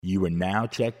You are now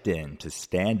checked in to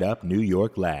Stand Up New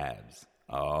York Labs.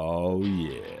 Oh,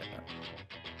 yeah.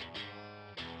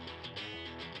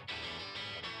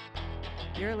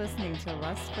 You're listening to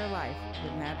Lust for Life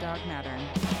with Mad Dog Mattern.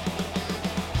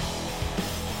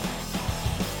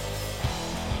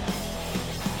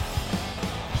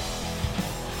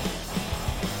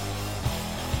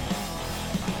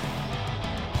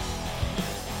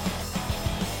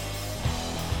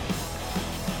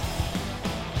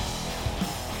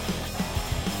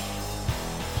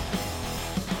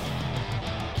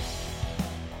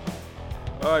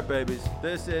 All right, babies.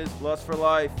 This is Lust for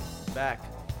Life. Back.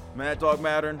 Mad Dog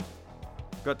Mattern.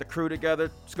 Got the crew together.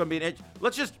 It's going to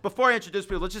be before I introduce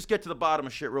people, let's just get to the bottom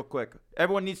of shit real quick.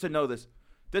 Everyone needs to know this.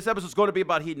 This episode is going to be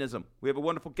about hedonism. We have a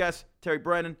wonderful guest, Terry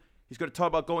Brennan. He's going to talk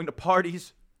about going to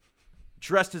parties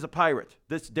dressed as a pirate.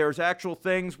 There's actual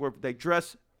things where they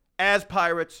dress as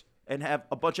pirates and have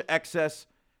a bunch of excess.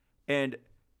 And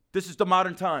this is the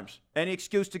modern times. Any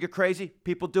excuse to get crazy,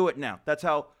 people do it now. That's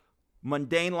how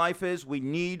mundane life is. We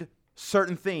need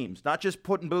certain themes, not just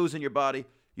putting booze in your body.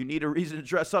 You need a reason to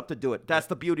dress up to do it. That's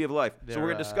the beauty of life. So we're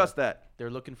going to discuss that.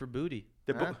 They're looking for booty.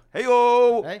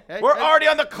 Hey-o! We're already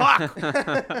on the clock!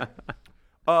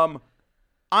 I'm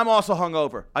also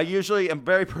hungover. I usually am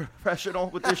very professional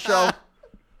with this show.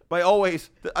 But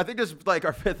I think this is like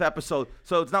our 5th episode,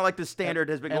 so it's not like the standard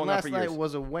has been going on for years. And last night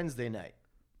was a Wednesday night.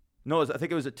 No, I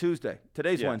think it was a Tuesday.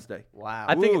 Today's Wednesday. Wow.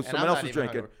 I think someone else was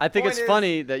drinking. I think it's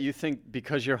funny that you think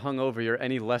because you're hungover, you're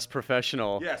any less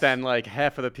professional than like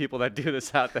half of the people that do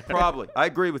this out there. Probably. I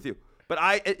agree with you.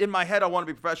 But in my head, I want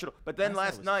to be professional. But then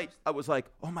last night, I was like,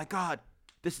 oh my God,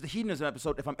 this is the hedonism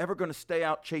episode. If I'm ever going to stay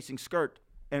out chasing skirt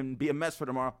and be a mess for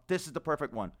tomorrow, this is the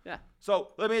perfect one. Yeah. So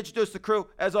let me introduce the crew.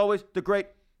 As always, the great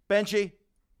Benji.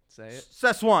 Say it.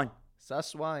 Seswine.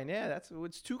 Susswine, yeah,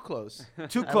 it's too close.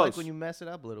 Too I close. like when you mess it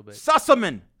up a little bit.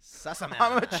 Sussaman. Sussaman.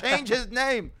 I'm going to change his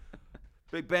name.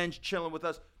 Big Benj chilling with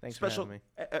us. Thanks for having me.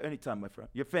 Anytime, my friend.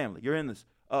 Your family. You're in this.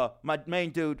 My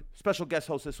main dude, special guest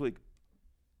host this week,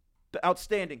 the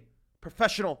outstanding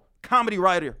professional comedy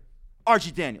writer,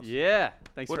 RG Daniels. Yeah.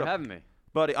 Thanks for having me.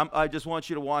 Buddy, I just want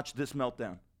you to watch this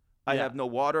meltdown. I have no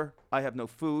water. I have no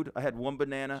food. I had one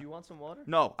banana. Do you want some water?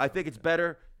 No, I think it's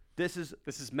better. This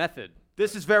is method.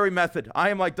 This is very method. I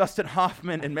am like Dustin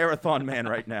Hoffman in Marathon Man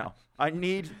right now. I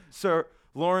need Sir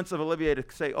Lawrence of Olivier to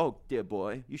say, oh, dear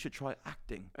boy, you should try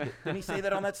acting. Didn't he say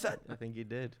that on that set? I think he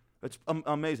did. It's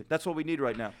amazing. That's what we need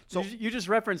right now. So you just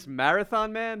referenced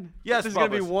Marathon Man? Yes, this is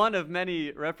going to be one of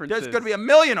many references. There's going to be a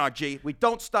million, RG. We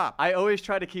don't stop. I always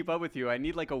try to keep up with you. I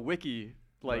need like a wiki,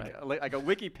 like a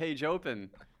wiki page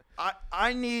open.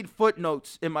 I need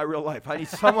footnotes in my real life. I need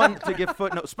someone to give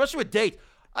footnotes, especially with dates.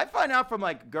 I find out from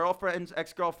like girlfriends,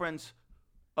 ex-girlfriends,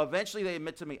 eventually they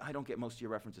admit to me, I don't get most of your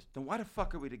references. Then why the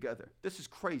fuck are we together? This is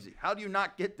crazy. How do you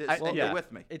not get this? You're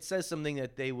with me. It says something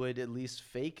that they would at least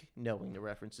fake knowing the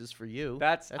references for you.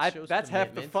 That's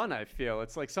half the fun, I feel.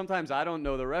 It's like sometimes I don't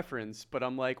know the reference, but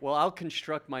I'm like, well, I'll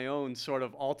construct my own sort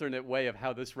of alternate way of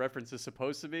how this reference is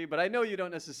supposed to be. But I know you don't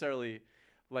necessarily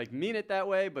like mean it that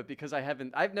way, but because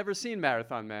I've never seen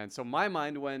Marathon Man, so my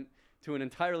mind went to an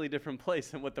entirely different place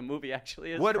than what the movie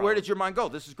actually is. Where did your mind go?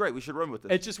 This is great. We should run with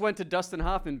this. It just went to Dustin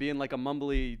Hoffman being like a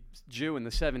mumbly Jew in the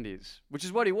 70s, which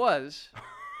is what he was.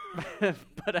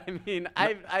 But I mean,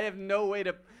 I have no way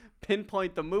to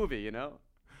pinpoint the movie, you know?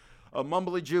 A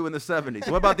mumbly Jew in the 70s.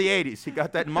 What about the 80s? He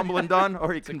got that mumbling done,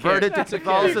 or he converted to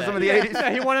Catholicism in the 80s?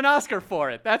 Yeah, he won an Oscar for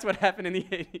it. That's what happened in the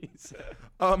 80s.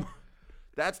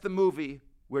 That's the movie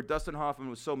where Dustin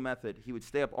Hoffman was so method, he would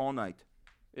stay up all night.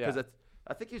 Yeah. Because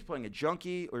I think he was playing a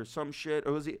junkie or some shit.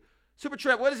 Or was he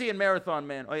Supertramp? What is he in Marathon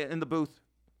Man? Oh yeah, in the booth.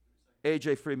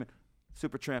 AJ Freeman,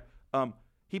 Supertramp.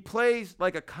 He plays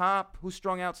like a cop who's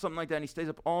strung out, something like that, and he stays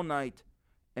up all night.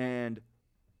 And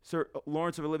Sir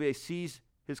Lawrence of Olivier sees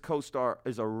his co-star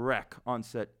as a wreck on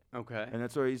set. Okay. And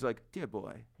that's where he's like, dear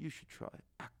boy, you should try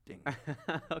acting.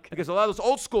 Okay. Because a lot of those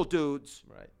old school dudes,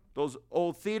 right, those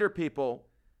old theater people,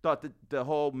 thought that the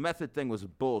whole method thing was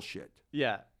bullshit.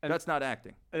 Yeah. And that's not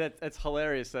acting. It's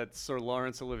hilarious that Sir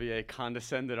Lawrence Olivier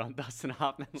condescended on Dustin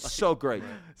Hoffman. Like, so great.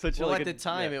 At the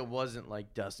time, it wasn't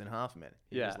like Dustin Hoffman.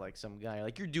 He was like some guy.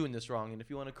 Like, you're doing this wrong, and if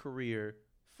you want a career,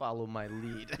 follow my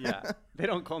lead. Yeah. They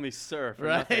don't call me sir for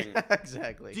right? nothing.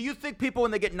 Exactly. Do you think people,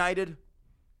 when they get knighted,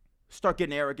 start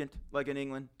getting arrogant, like in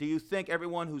England? Do you think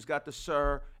everyone who's got the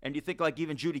sir, and do you think like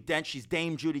even Judi Dench, she's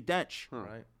Dame Judi Dench.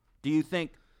 Right. Do you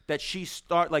think that she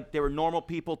like they were normal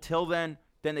people till then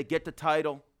they get the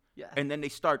title, and then they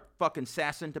start fucking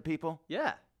sassing to people?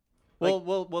 Yeah. Like,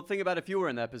 well, think about if you were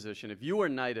in that position. If you were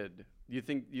knighted, you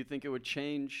think it would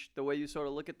change the way you sort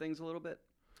of look at things a little bit?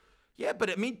 Yeah, but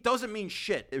it doesn't mean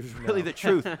shit. It was really the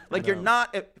truth. Like you're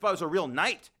not. If I was a real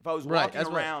knight, if I was walking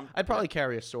around, I'd probably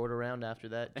carry a sword around after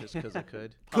that, just because I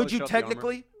could. Could you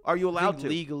technically? Are you allowed to?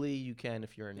 Legally, you can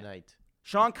if you're a knight.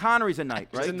 Sean Connery's a knight,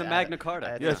 right? It's in the Magna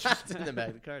Carta. Yes. It's in the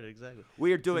Magna Carta, exactly.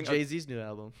 We are doing Jay-Z's new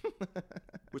album.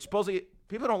 which supposedly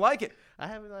people don't like it. I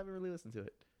haven't really listened to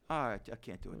it. All right, I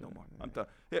can't do it no more. I'm done.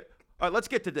 Here. All right, let's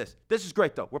get to this. This is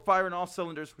great though. We're firing all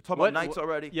cylinders. We're talking about knights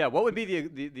already. Yeah, what would be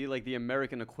the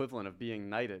American equivalent of being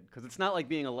knighted? Because it's not like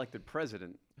being elected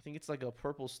president. I think it's like a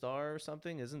purple star or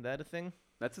something. Isn't that a thing?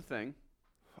 That's a thing.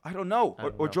 I don't know.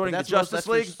 Or joining the Justice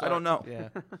League. I don't know. Yeah.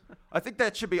 I think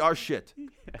that should be our shit.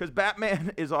 Because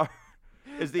Batman is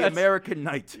the American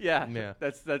knight. Yeah.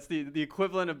 That's the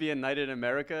equivalent of being knighted in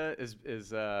America is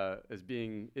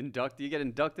being inducted. You get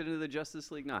inducted into the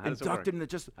Justice League? No, how does it work? Inducted into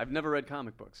Justice. I've never read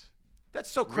comic books. That's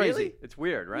so crazy. Really? It's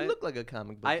weird, right? You look like a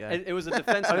comic book guy. It was a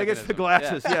defense I mechanism. think it's the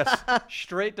glasses, yes.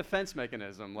 Straight defense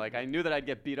mechanism. Like, I knew that I'd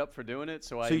get beat up for doing it,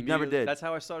 so you never did. That's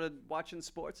how I started watching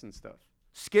sports and stuff.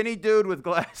 Skinny dude with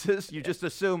glasses, you just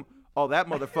assume, oh, that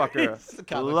motherfucker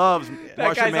loves That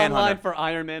Martian guy's Manhunter. online for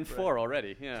Iron Man 4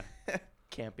 already, yeah.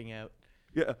 Camping out.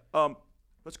 Yeah,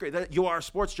 that's great. You are a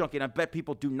sports junkie, and I bet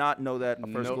people do not know that at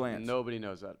first glance. Nobody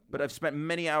knows that. But I've spent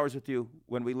many hours with you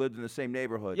when we lived in the same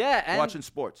neighborhood. Yeah, watching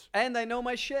sports. And I know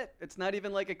my shit. It's not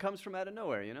even like it comes from out of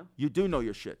nowhere, you know? You do know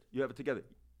your shit. You have it together.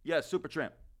 Yeah, Super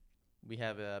Tramp. We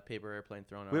have a paper airplane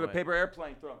thrown our We have way. a paper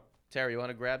airplane thrown. Terry, you want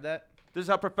to grab that? This is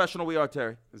how professional we are,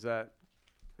 Terry. Is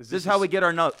This is how we get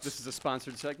our notes. This is a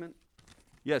sponsored segment?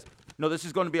 Yes. No, this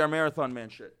is going to be our Marathon Man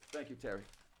shit. Thank you, Terry.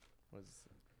 What is this?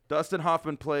 Dustin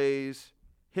Hoffman plays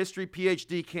history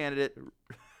PhD candidate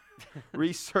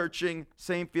researching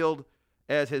same field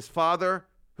as his father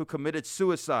who committed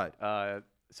suicide.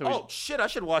 Shit, I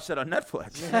should watch that on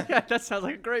Netflix. That sounds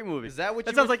like a great movie. Is that what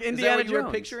that sounds like is Indiana that what you Jones?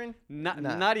 were picturing?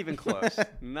 Not even close.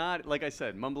 Not like I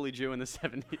said, mumbly Jew in the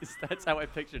 70s. That's how I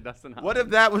pictured Dustin Hoffman. What if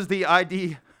that was the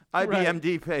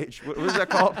IBMD page? What is that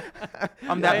called?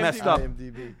 I'm that messed up.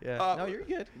 IMDb. Yeah. No, you're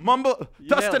good.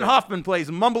 Dustin it. Hoffman plays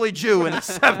mumbly Jew in the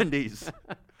 70s.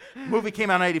 Movie came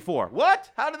out in 84.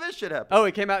 What? How did this shit happen? Oh,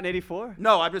 it came out in 84?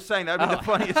 No, I'm just saying that would be the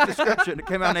funniest description. It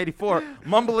came out in 84.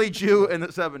 Mumbly Jew in the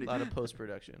 70s. A lot of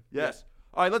post-production. Yes.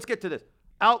 All right, let's get to this.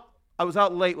 I was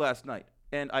out late last night,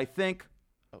 and I think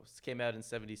Oh, this came out in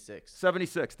 76.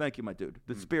 76. Thank you, my dude.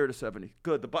 The Spirit of 70.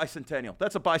 Good. The Bicentennial.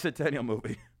 That's a Bicentennial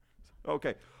movie.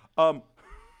 Okay.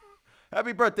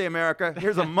 Happy birthday, America.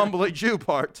 Here's a mumbly Jew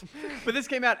part. But this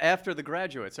came out after The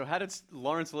Graduate, so how did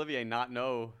Laurence Olivier not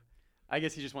know? I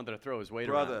guess he just wanted to throw his weight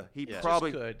around. Brother, he Just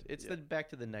probably could. It's the back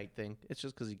to the night thing. It's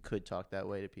just because he could talk that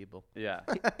way to people. Yeah.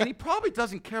 and he probably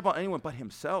doesn't care about anyone but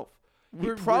himself.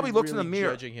 We're probably looks in the really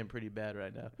mirror. judging him pretty bad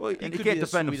right now. Well, and he could can't be the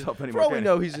defend sweetest- himself anymore, For all we can he?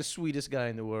 know, he's the sweetest guy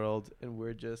in the world, and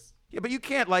we're just Yeah, but you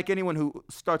can't like anyone who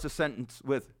starts a sentence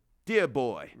with "Dear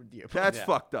boy." Dear boy. That's Yeah.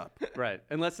 fucked up. Right.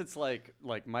 Unless it's like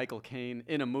Michael Caine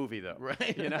in a movie, though.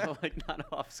 Right. You know, like not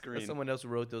off screen. someone else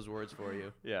wrote those words for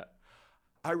you. Yeah.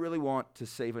 I really want to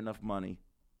save enough money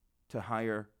to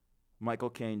hire Michael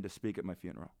Caine to speak at my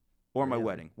funeral or my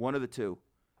wedding, one of the two,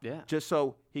 Yeah. just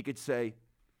so he could say,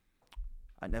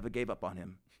 "I never gave up on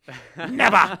him."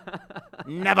 Never.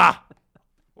 Never.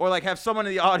 Or like have someone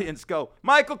in the audience go,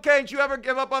 "Michael Caine, did you ever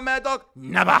give up on Mad Dog?"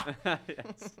 Never.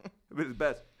 Yes. It was the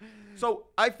best. So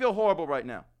I feel horrible right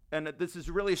now. And this is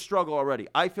really a struggle already.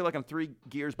 I feel like I'm 3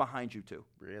 gears behind you two.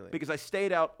 Really? Because I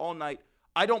stayed out all night.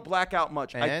 I don't black out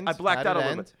much. And I blacked out a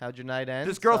little bit. How'd your night end?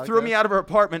 This girl How'd it threw go? me out of her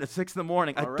apartment at 6 in the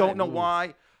morning. I All don't right. know Ooh.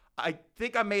 why. I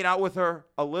think I made out with her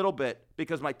a little bit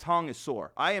because my tongue is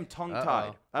sore. I am tongue-tied.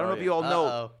 Uh-oh. I don't know Oh, if you all know.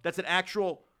 Uh-oh. That's an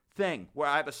actual thing where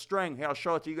I have a string. Here, I'll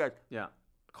show it to you guys. Yeah.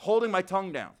 Holding my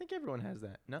tongue down. I think everyone has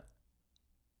that. No.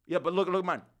 Yeah, but look at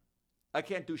mine. I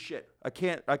can't do shit. I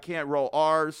can't roll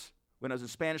R's when I was in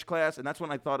Spanish class, and that's when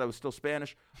I thought I was still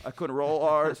Spanish. I couldn't roll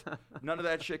R's. None of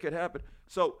that shit could happen.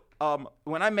 So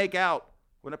when I make out,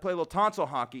 when I play a little tonsil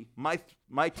hockey,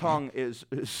 my tongue is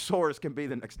as sore as can be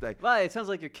the next day. Well, it sounds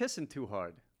like you're kissing too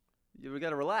hard. We got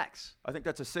to relax. I think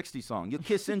that's a 60s song. You're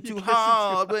kissing too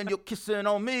hard when you're kissing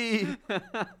on me.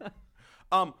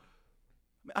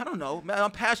 I don't know, man.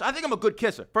 I'm passionate. I think I'm a good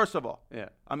kisser, first of all. Yeah.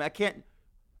 I mean,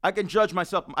 I can judge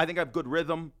myself. I think I have good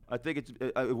rhythm. I think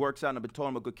it works out, and I've been told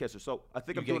I'm a good kisser. So I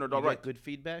think I'm doing it all right. Got good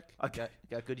feedback. Okay.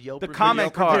 Got good Yelp. The good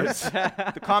comment Yelp reviews?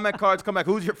 cards. The comment cards come back.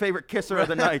 Who's your favorite kisser of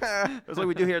the night? That's what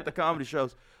we do here at the comedy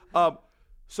shows.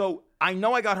 So I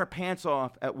know I got her pants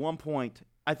off at one point.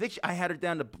 I think I had her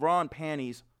down to bra and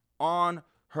panties on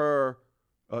her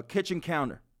kitchen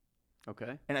counter.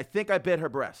 Okay. And I think I bit her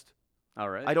breast. All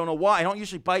right. I don't know why. I don't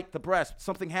usually bite the breast.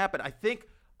 Something happened. I think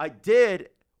I did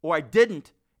or I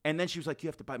didn't, And then she was like, you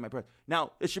have to bite my breath.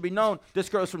 Now, it should be known, this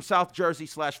girl's from South Jersey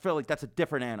 / Philly. That's a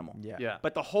different animal. Yeah.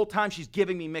 But the whole time she's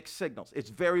giving me mixed signals. It's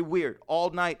very weird.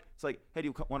 All night, it's like, hey, do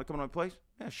you want to come to my place?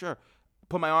 Yeah, sure.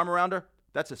 Put my arm around her.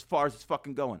 That's as far as it's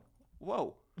fucking going.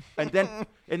 Whoa. And then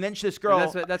this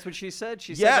girl. That's what she said?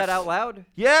 She Yes. said that out loud?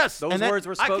 Yes. Those and then words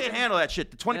were spoken? I can't handle that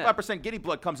shit. The 25% giddy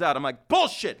blood comes out. I'm like,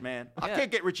 bullshit, man. I Yeah.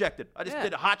 can't get rejected. I just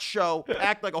did a hot show,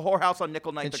 act like a whorehouse on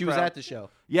Nickel Night. And she was at the show.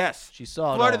 Yes. She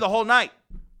saw it Flirted all. the whole night.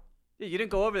 Yeah, you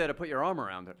didn't go over there to put your arm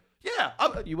around her. Yeah.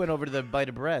 You went over to the bite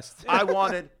of breast. I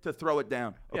wanted to throw it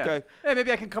down. Yeah. Okay. Hey,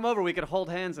 maybe I can come over. We could hold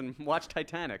hands and watch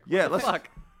Titanic. Yeah, What the let's- fuck?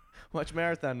 Watch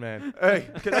Marathon Man. Hey,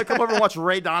 can I come over and watch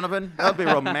Ray Donovan? That'd be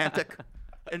romantic.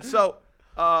 And so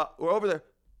we're over there.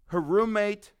 Her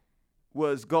roommate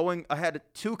was going. I had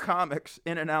 2 comics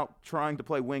in and out trying to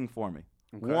play wing for me.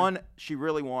 Okay. One she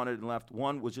really wanted and left.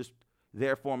 One was just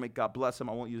there for me. God bless him.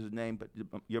 I won't use his name, but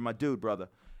you're my dude, brother.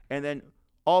 And then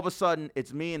all of a sudden,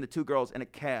 it's me and the 2 girls in a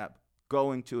cab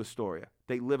going to Astoria.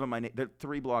 They live in my neighborhood. They're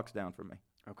 3 blocks down from me.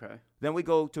 Okay. Then we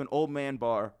go to an old man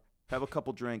bar, have a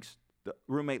couple drinks. The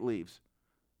roommate leaves.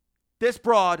 This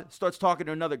broad starts talking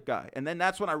to another guy. And then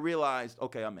that's when I realized,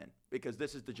 okay, I'm in. Because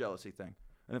this is the jealousy thing.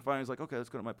 And then finally I was like, okay, let's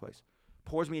go to my place.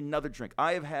 Pours me another drink.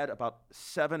 I have had about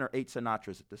 7 or 8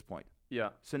 Sinatras at this point. Yeah.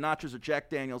 Sinatras are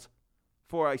Jack Daniels,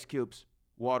 4 ice cubes,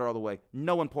 water all the way.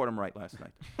 No one poured them right last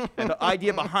night. And the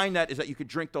idea behind that is that you could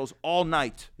drink those all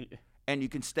night. And you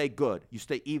can stay good. You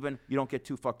stay even. You don't get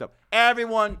too fucked up.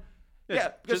 Everyone,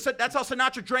 because that's how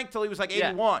Sinatra drank till he was like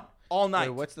 81. All night.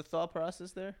 Wait, what's the thought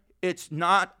process there? It's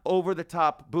not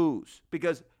over-the-top booze.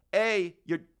 Because, A,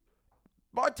 your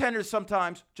bartenders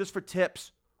sometimes, just for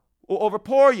tips, will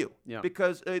overpour you. Yeah.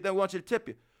 Because they want you to tip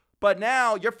you. But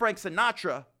now, you're Frank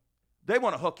Sinatra. They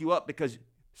want to hook you up because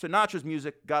Sinatra's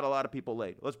music got a lot of people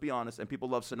laid. Let's be honest. And people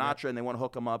love Sinatra, and they want to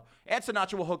hook them up. And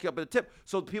Sinatra will hook you up with a tip.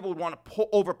 So people would want to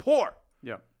overpour.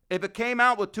 Yeah. If it came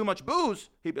out with too much booze,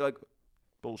 he'd be like,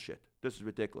 bullshit. This is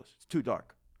ridiculous. It's too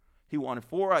dark. He wanted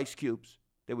 4 ice cubes.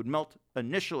 They would melt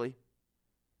initially,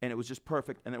 and it was just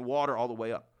perfect, and then water all the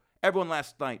way up. Everyone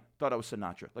last night thought I was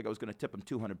Sinatra, like I was going to tip him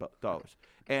 $200.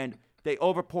 And they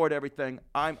overpoured everything.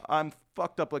 I'm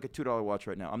fucked up like a $2 watch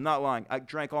right now. I'm not lying. I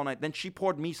drank all night. Then she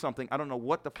poured me something. I don't know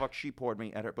what the fuck she poured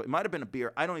me at her, but it might have been a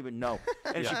beer. I don't even know.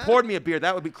 And if she poured me a beer,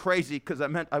 that would be crazy because I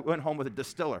went home with a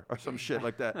distiller or some shit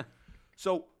like that.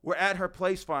 So we're at her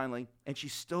place finally, and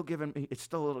she's still giving me, it's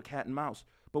still a little cat and mouse,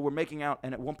 but we're making out,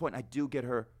 and at one point I do get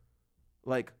her,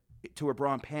 like, to her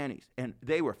bra and panties, and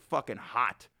they were fucking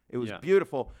hot. It was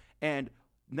beautiful, and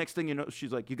next thing you know,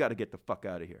 she's like, you got to get the fuck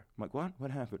out of here. I'm like, what?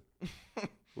 What happened?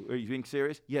 Are you being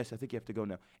serious? Yes, I think you have to go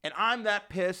now. And I'm that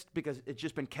pissed because it's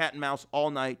just been cat and mouse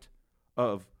all night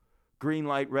of green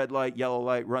light, red light, yellow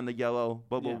light, run the yellow,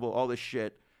 blah, blah, blah, all this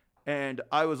shit. And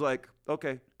I was like,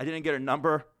 okay, I didn't get her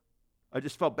number. I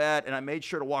just felt bad, and I made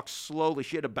sure to walk slowly.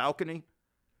 She had a balcony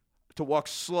to walk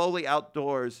slowly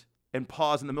outdoors and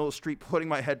pause in the middle of the street, putting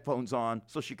my headphones on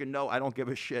so she could know I don't give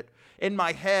a shit. In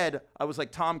my head, I was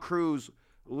like Tom Cruise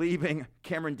leaving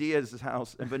Cameron Diaz's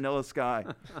house in Vanilla Sky.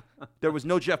 There was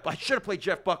no Jeff. I should have played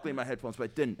Jeff Buckley in my headphones, but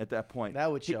I didn't at that point.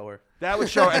 That would show her. That would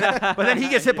show her. But then he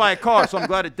gets hit by a car, so I'm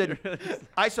glad it didn't.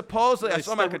 I supposedly I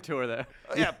saw my tour there.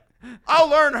 Yeah. I'll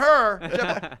learn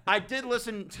her. I did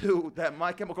listen to that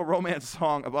My Chemical Romance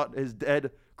song about his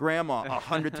dead grandma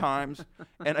 100 times,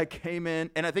 and I came in,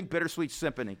 and I think Bittersweet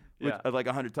Symphony, like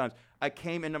 100 times. I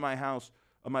came into my house,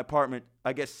 my apartment,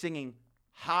 I guess singing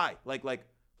high, like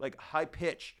high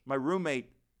pitched. My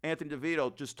roommate Anthony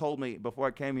DeVito just told me before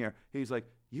I came here. He's like,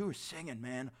 "You were singing,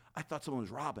 man. I thought someone was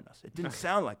robbing us. It didn't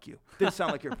sound like you. It didn't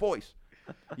sound like your voice."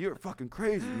 You're fucking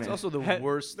crazy, man. It's also the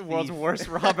worst The world's thief. worst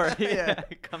robber. Yeah.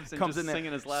 Comes in Comes just in there.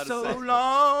 singing as loud So as possible.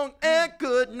 long and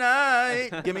good night.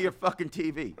 Give me your fucking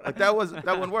TV. Like that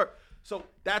wouldn't work. So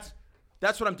that's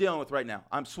what I'm dealing with right now.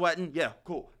 I'm sweating. Yeah,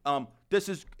 cool.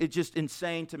 It's just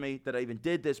insane to me that I even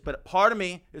did this. But part of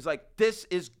me is like, this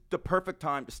is the perfect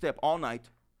time to stay up all night,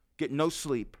 get no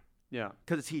sleep. Yeah.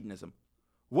 Because it's hedonism.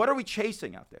 What are we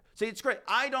chasing out there? See, it's great.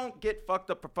 I don't get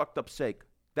fucked up for fucked up's sake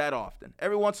that often.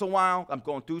 Every once in a while, I'm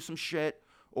going through some shit,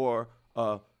 or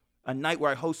a night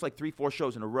where I host like 3-4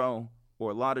 shows in a row,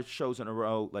 or a lot of shows in a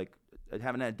row, like I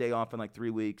haven't had a day off in like 3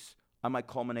 weeks. I might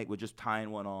culminate with just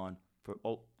tying one on for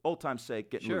old time's sake,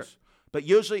 getting loose. But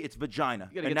usually it's vagina,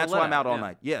 and that's why I'm out all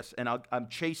night. Yes, and I'm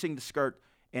chasing the skirt,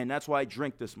 and that's why I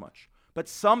drink this much. But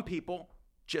some people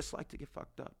just like to get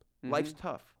fucked up. Life's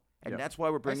tough, and that's why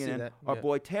we're bringing in our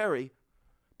boy Terry.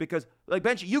 Because, like,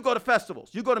 Benji, you go to festivals.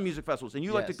 You go to music festivals. And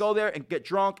you like to go there and get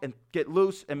drunk and get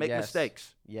loose and make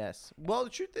mistakes. Yes. Well,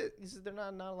 the truth is there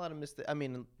not a lot of mistakes. I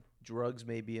mean, drugs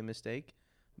may be a mistake.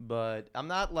 but I'm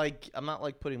not like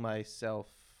putting myself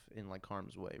in like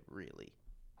harm's way, really.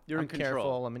 You're I'm in control.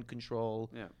 Careful. I'm in control.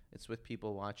 Yeah. It's with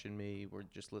people watching me. We're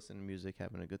just listening to music,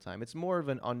 having a good time. It's more of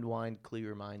an unwind, clear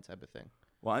your mind type of thing.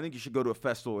 Well, I think you should go to a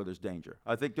festival where there's danger.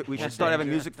 I think that we should start having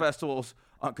music festivals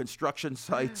on construction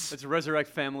sites. It's resurrect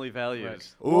family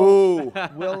values. Right. Ooh.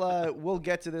 We'll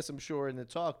get to this, I'm sure, in the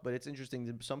talk, but it's interesting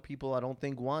that some people I don't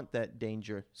think want that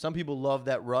danger. Some people love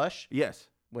that rush. Yes.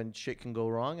 When shit can go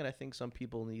wrong, and I think some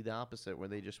people need the opposite, where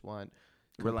they just want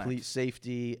complete Relax.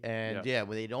 safety and where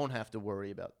they don't have to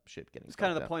worry about shit getting. It's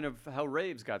kind of the point of how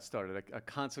raves got started, a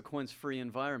consequence-free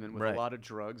environment with a lot of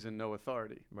drugs and no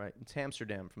authority. Right. It's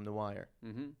Amsterdam from The Wire.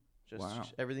 Mm-hmm.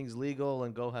 Just everything's legal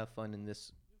and go have fun in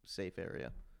this safe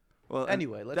area. Well,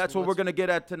 anyway, that's what we're going to get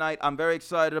at tonight. I'm very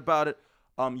excited about it.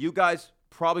 You guys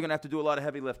probably going to have to do a lot of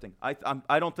heavy lifting.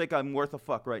 I don't think I'm worth a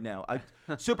fuck right now.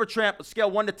 Supertramp, scale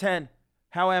 1 to 10.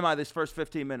 How am I this first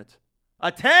 15 minutes?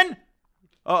 A 10?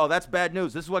 Oh, that's bad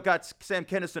news. This is what got Sam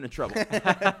Kinison in trouble.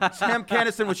 Sam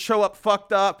Kinison would show up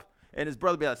fucked up, and his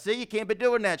brother would be like, see, you can't be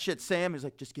doing that shit, Sam. He's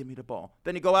like, just give me the ball.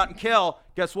 Then he'd go out and kill.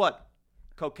 Guess what?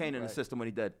 Cocaine in the system when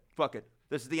he dead. Fuck it.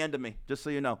 This is the end of me, just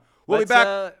so you know. We'll be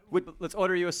back. Let's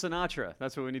order you a Sinatra.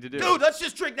 That's what we need to do. Dude, let's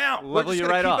just drink now. Level We're just you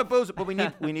gonna right keep off. it booze, but we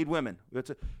need women.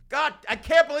 God, I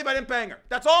can't believe I didn't bang her.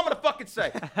 That's all I'm gonna fucking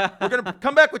say. We're gonna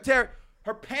come back with Terry.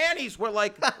 Her panties were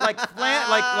like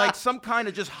some kind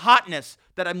of just hotness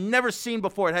that I've never seen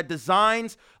before. It had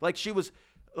designs like she was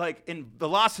like in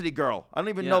Velocity Girl. I don't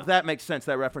even know if that makes sense,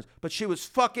 that reference. But she was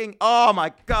fucking, oh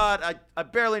my God, I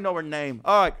barely know her name.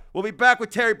 All right, we'll be back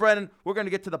with Terry Brennan. We're going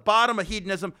to get to the bottom of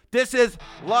hedonism. This is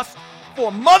Lust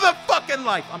for Motherfucking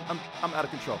Life. I'm out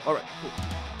of control. All right, cool.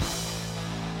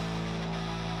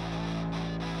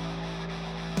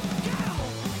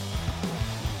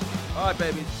 All right,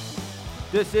 babies.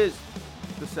 This is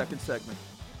the second segment.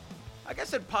 I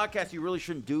guess in podcasts you really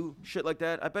shouldn't do shit like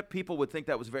that. I bet people would think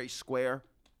that was very square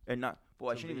and not. Boy,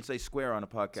 I shouldn't even say square on a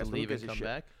podcast. To leave and come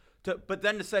back. But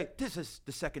then to say this is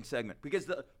the second segment because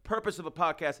the purpose of a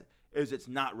podcast is it's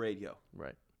not radio.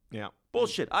 Right. Yeah.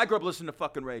 Bullshit. I grew up listening to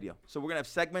fucking radio, so we're gonna have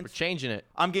segments. We're changing it.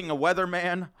 I'm getting a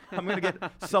weatherman. I'm gonna get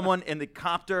someone in the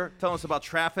copter telling us about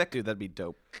traffic. Dude, that'd be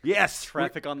dope. Yes.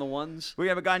 Traffic on the ones. We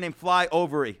have a guy named Fly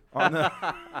Ovary on the.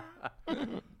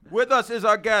 With us is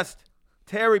our guest,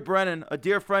 Terry Brennan, a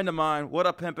dear friend of mine. What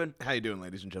up, pimpin'? How you doing,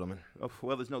 ladies and gentlemen? Oh,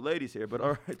 well, there's no ladies here, but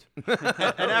all right.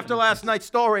 And after last night's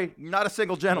story, not a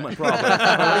single gentleman, probably. Or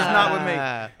at least not with me.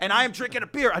 And I am drinking a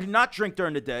beer. I do not drink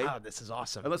during the day. Oh, this is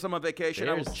awesome. Unless I'm on vacation,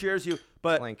 I will Cheers. cheers you.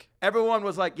 But Clink. everyone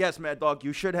was like, yes, Mad Dog,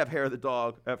 you should have hair of the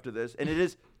dog after this. And it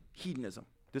is hedonism.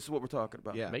 This is what we're talking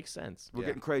about. Yeah. Makes sense. We're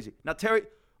getting crazy. Now, Terry,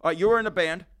 you were in a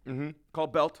band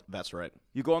called Belt. That's right.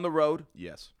 You go on the road.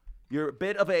 Yes. You're a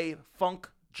bit of a funk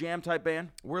jam type band.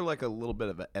 We're like a little bit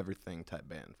of an everything type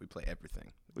band. We play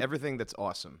everything. Everything that's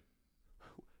awesome.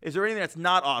 Is there anything that's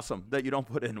not awesome that you don't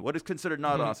put in? What is considered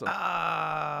not awesome?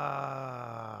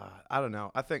 I don't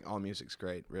know. I think all music's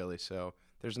great, really. So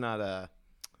there's not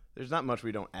much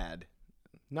we don't add.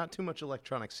 Not too much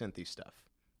electronic synthy stuff.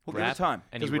 We'll give it time.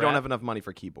 Because we don't have enough money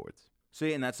for keyboards.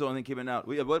 See, and that's the only thing keeping it out.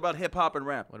 What about hip hop and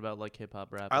rap? What about like hip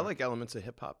hop rap? I like elements of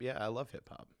hip hop. Yeah, I love hip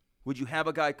hop. Would you have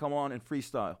a guy come on and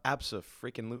freestyle?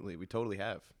 Abso-freaking-lutely. We totally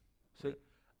have. See,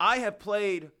 I have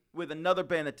played with another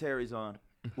band that Terry's on,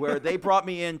 where they brought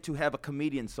me in to have a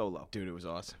comedian solo. Dude, it was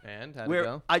awesome. And how'd it Where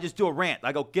go? I just do a rant.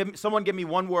 I go, someone give me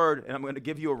one word, and I'm going to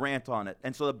give you a rant on it.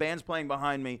 And so the band's playing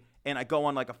behind me, and I go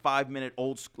on like a 5-minute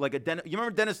you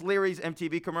remember Dennis Leary's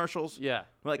MTV commercials? Yeah.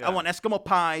 Like, I want Eskimo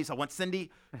pies. I want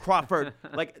Cindy Crawford.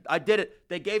 Like, I did it.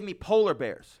 They gave me polar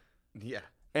bears. Yeah.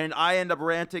 And I end up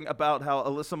ranting about how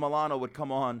Alyssa Milano would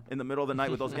come on in the middle of the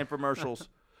night with those infomercials.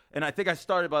 And I think I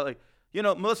started by like,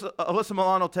 Alyssa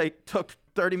Milano took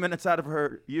 30 minutes out of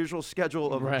her usual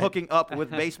schedule of hooking up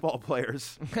with baseball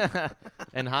players.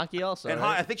 And hockey also. And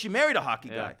right? I think she married a hockey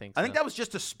guy. I think I so. think that was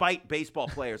just to spite baseball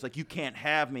players. Like, you can't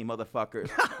have me, motherfuckers.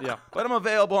 Yeah. But I'm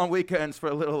available on weekends for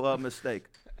a little mistake.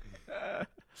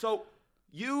 So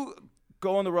you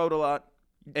go on the road a lot,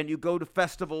 and you go to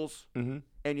festivals,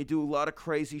 and you do a lot of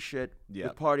crazy shit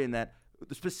with partying that.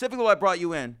 Specifically what I brought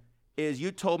you in is you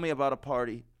told me about a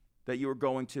party that you were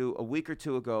going to a week or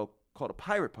two ago called a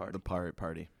pirate party. The pirate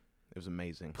party. It was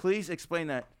amazing. Please explain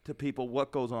that to people,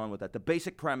 what goes on with that, the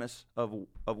basic premise of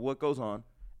what goes on,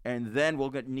 and then we'll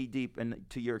get knee-deep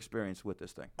into your experience with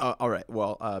this thing. All right.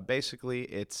 Well, basically,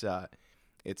 it's a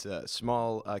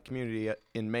small community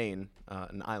in Maine,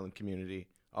 an island community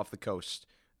off the coast.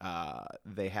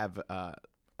 They have a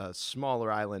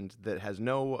smaller island that has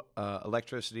no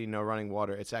electricity, no running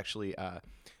water. It's actually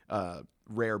a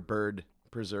rare bird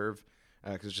preserve.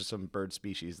 because it's just some bird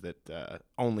species that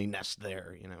only nest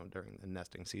there, during the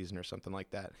nesting season or something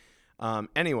like that.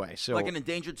 Anyway, so like an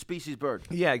endangered species bird.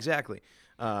 yeah, exactly.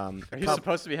 Are you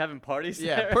supposed to be having parties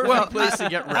there? Perfect place to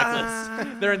get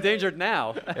reckless. They're endangered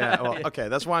now. Yeah, well, okay,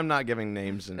 that's why I'm not giving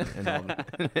names and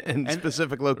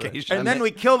specific locations. And then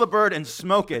we kill the bird and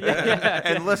smoke it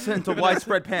and listen to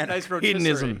widespread panic. Nice rotisserie.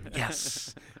 Hedonism.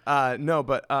 Yes. No,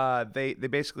 but they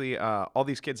basically all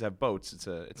these kids have boats.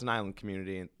 It's an island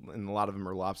community, and a lot of them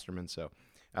are lobstermen. So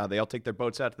they all take their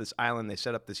boats out to this island. They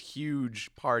set up this huge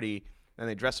party, and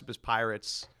they dress up as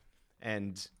pirates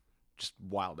and just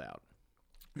wild out.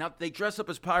 Now, they dress up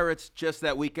as pirates just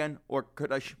that weekend, or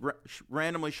could I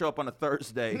randomly show up on a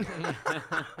Thursday?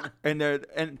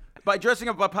 and by dressing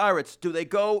up by pirates, do they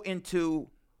go into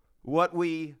what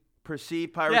we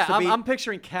perceive pirates to be? I'm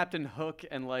picturing Captain Hook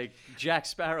and like Jack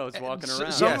Sparrow's walking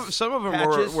around. Some of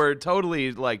them were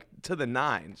totally like to the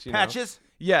nines. Patches?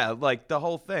 Yeah, like the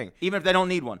whole thing. Even if they don't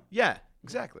need one. Yeah,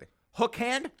 exactly. Hook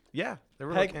hand? Yeah, there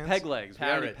were peg legs.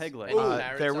 Parrots. Peg legs.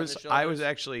 There was. I was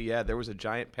actually. Yeah, there was a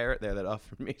giant parrot there that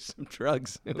offered me some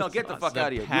drugs. No, get the fuck The out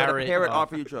of here. You parrot had a parrot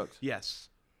offer you drugs. Yes,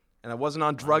 and I wasn't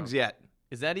on drugs yet.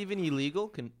 Is that even illegal?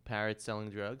 Can parrots selling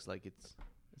drugs? Like it's.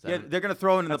 Yeah, they're gonna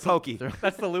throw it in the pokey.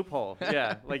 That's the loophole.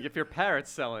 Yeah, like if your parrot's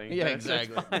selling. Yeah, then it's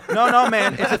exactly. fine. No,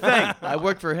 man, it's a thing. I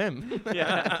work for him.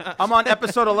 Yeah. I'm on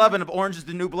episode 11 of Orange is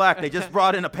the New Black. They just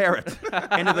brought in a parrot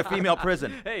into the female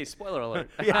prison. Hey, spoiler alert.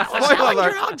 Yeah, spoiler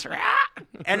alert.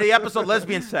 And the episode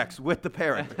lesbian sex with the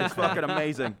parrot. It's fucking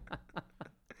amazing.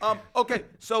 Okay,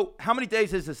 so how many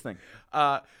days is this thing?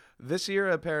 This year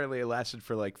apparently it lasted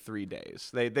for like 3 days.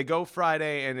 They go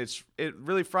Friday, and it's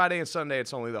really Friday and Sunday.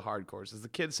 It's only the hardcores. It's the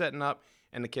kids setting up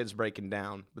and the kids breaking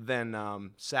down. But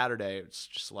then Saturday it's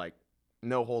just like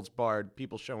no holds barred.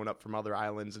 People showing up from other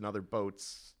islands and other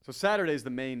boats. So Saturday's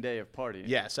the main day of partying.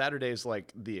 Yeah, Saturday's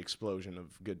like the explosion of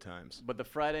good times. But the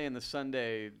Friday and the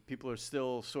Sunday, people are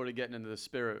still sort of getting into the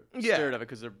spirit of Yeah. it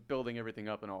because they're building everything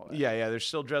up and all that. Yeah, they're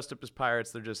still dressed up as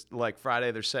pirates. They're just like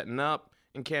Friday they're setting up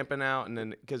and camping out, and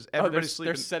then because everybody's they're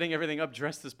sleeping. setting everything up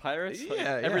dressed as pirates. Like,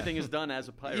 Yeah, yeah. everything is done as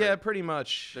a pirate. Yeah, pretty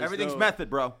much. Everything's no- method,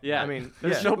 bro. Yeah, I mean,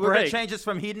 there's yeah. no We're gonna break. change this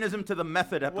from hedonism to the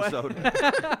method episode.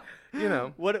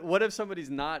 What if somebody's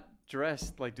not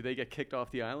dressed? Like, do they get kicked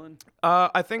off the island?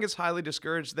 I think it's highly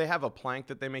discouraged. They have a plank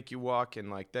that they make you walk, and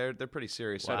like they're pretty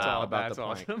serious about That's the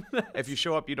plank. awesome. If you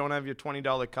show up, you don't have your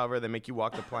 $20 cover. They make you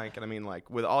walk the plank, and I mean, like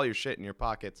with all your shit in your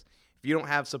pockets, if you don't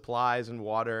have supplies and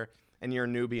water, and you're a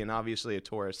newbie and obviously a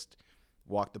tourist,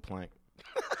 walk the plank.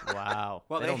 Wow.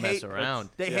 Well, they don't mess around.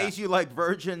 They haze you like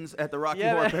virgins at the Rocky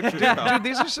Yeah, Horror man. Picture Show. Dude,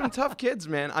 these are some tough kids,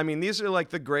 man. I mean, these are like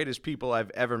the greatest people I've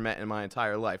ever met in my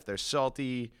entire life. They're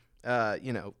salty,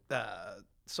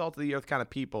 salt of the earth kind of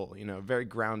people. Very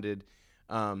grounded,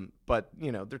 but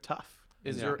they're tough.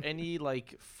 Is there any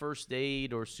like first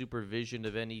aid or supervision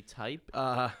of any type?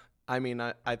 I mean,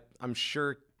 I'm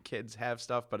sure kids have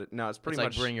stuff, but it's pretty It's much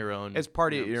like bring your own. It's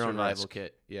party at your own survival risk.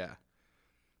 kit. Yeah.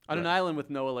 On an island with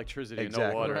no electricity and no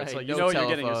Exactly. water, Right, it's like no you know what you're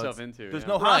getting telephones. yourself into. There's you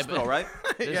no know? hospital, right?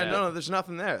 Yeah, no, there's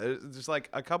nothing there. There's like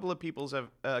a couple of people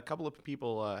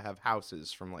have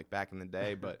houses from like back in the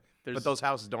day, but those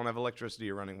houses don't have electricity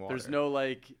or running water. There's no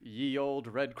like ye old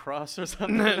Red Cross or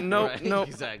something. no, Right, no,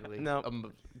 exactly.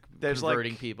 no. There's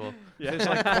Converting people. There's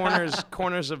like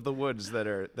corners of the woods that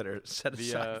are set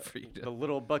aside for you The to.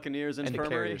 little Buccaneers infirmary.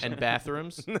 carriers. And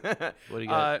bathrooms. What do you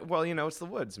got? Well, it's the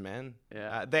woods, man.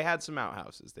 Yeah. They had some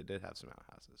outhouses. They did have some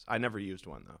outhouses. I never used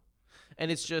one though. And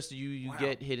it's just you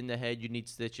get hit in the head. You need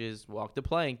stitches. Walk the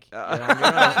plank.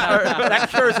 That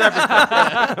cures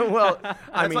everything. Well,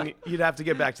 I mean, you'd have to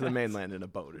get back to the mainland in a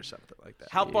boat or something like that.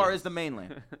 How far is the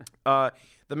mainland?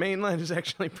 The mainland is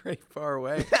actually pretty far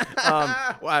away.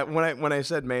 When I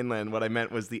said mainland, what I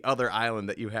meant was the other island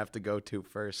that you have to go to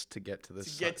first to get to the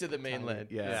Get to the mainland.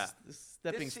 Yeah.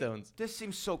 Stepping stones. This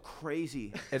seems so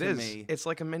crazy It to is. me. It's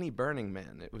like a mini Burning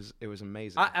Man. It was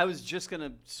amazing. I was just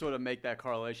gonna sort of make that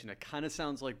correlation. It kind of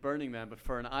sounds like Burning Man, but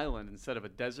for an island instead of a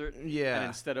desert. Yeah. And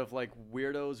instead of like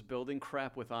weirdos building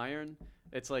crap with iron,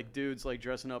 it's like dudes like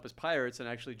dressing up as pirates and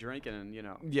actually drinking and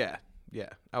Yeah,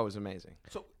 that was amazing.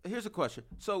 So here's a question.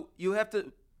 So you have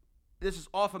to. This is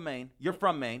off of Maine. You're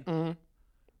from Maine. Mm-hmm.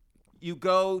 You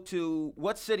go to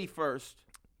what city first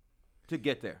to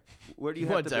get there? Where do you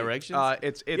have What to be? directions?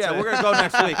 Yeah, we're gonna go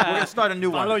next week. We're gonna start a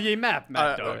new follow one. ye map,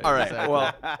 Matt Dog. All right. Exactly.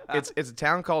 Well, it's a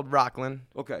town called Rockland.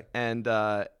 Okay.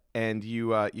 And you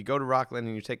go to Rockland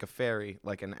and you take a ferry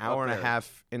like an hour and a ferry.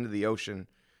 half into the ocean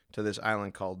to this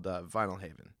island called Vinyl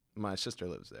Haven. My sister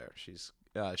lives there.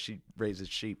 She raises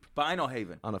sheep Vinyl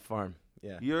Haven. on a farm.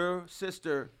 Yeah. Your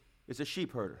sister is a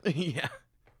sheep herder. Yeah.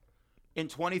 In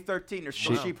 2013, there's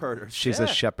still sheep herders. She's a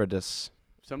shepherdess.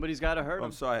 Somebody's got to hurt I'm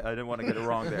them. sorry, I didn't want to get it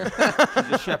wrong there.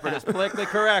 She's a shepherdess. Politically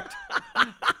correct.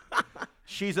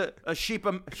 She's a sheep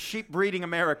breeding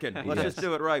American. Let's just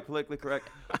do it right. Politically correct.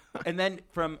 And then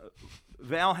from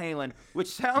Van Halen, which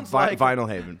sounds like Vinyl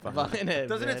Haven.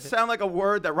 Doesn't it sound like a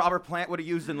word that Robert Plant would have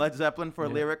used in Led Zeppelin for a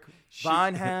lyric?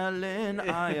 Van Halen,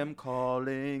 I am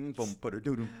calling.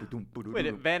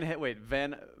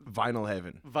 Vinyl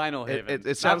Haven. Vinyl Haven.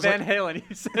 It sounds not Van like Halen.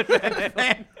 You said Van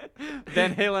Halen.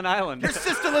 Van Halen Island. Your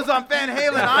sister lives on Van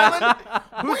Halen Island.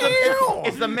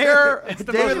 It's the mayor. It's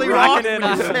David Lee Roth and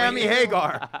Sammy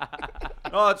Hagar.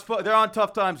 Oh, they're on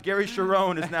tough times. Gary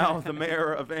Sharon is now the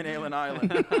mayor of Van Halen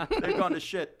Island. They've gone to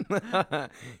shit.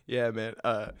 Yeah, man.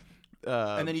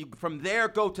 And then you from there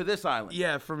go to this island.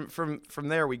 Yeah, from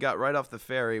there we got right off the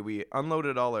ferry. We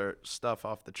unloaded all our stuff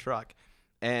off the truck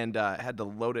and had to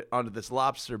load it onto this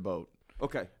lobster boat.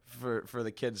 Okay. For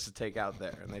the kids to take out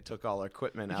there, and they took all our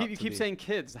equipment out. You keep saying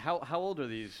kids. How old are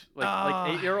these?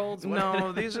 Like 8-year-olds?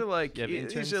 No, these are like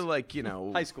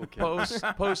high school kids.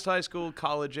 post high school,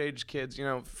 college age kids.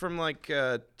 From like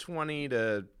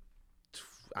 21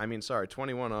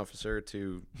 officer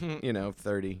to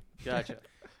 30. Gotcha.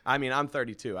 I mean, I'm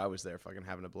 32. I was there fucking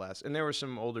having a blast, and there were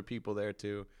some older people there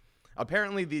too.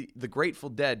 Apparently, the Grateful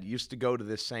Dead used to go to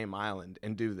this same island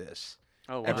and do this.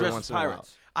 Oh, wow. Every Dressed once in a while.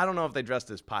 pirates. I don't know if they dressed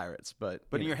as pirates, but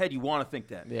in your head you want to think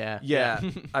that. Yeah,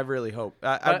 I really hope.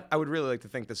 I would really like to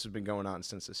think this has been going on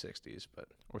since the 60s,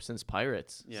 or since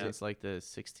pirates, Yeah. since like the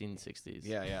 1660s.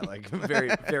 Yeah, like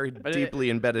very, very deeply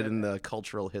embedded in the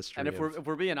cultural history. And if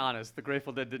we're being honest, the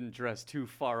Grateful Dead didn't dress too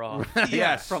far off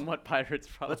Yes. from what pirates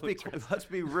probably Let's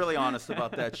be really honest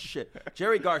about that shit.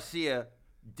 Jerry Garcia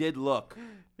did look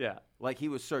Yeah. like he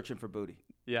was searching for booty.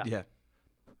 Yeah. yeah,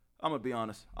 I'm going to be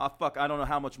honest. I don't know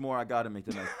how much more I got in me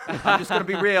tonight. I'm just going to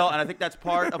be real, and I think that's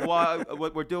part of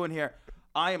what we're doing here.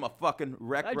 I am a fucking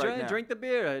wreck right now. Drink the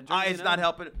beer. It's not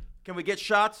helping. Can we get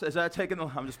shots? Is that taking the...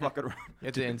 I'm just fucking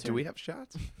around. do we have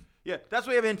shots? Yeah, that's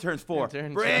what we have interns for.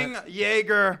 Bring shots.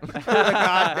 Jaeger for the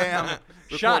goddamn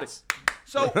shots.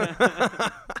 So,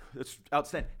 it's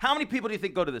outstanding. How many people do you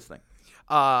think go to this thing?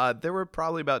 There were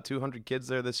probably about 200 kids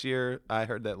there this year. I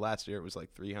heard that last year it was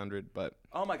like 300, but...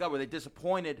 Oh, my God. Were they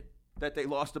disappointed that they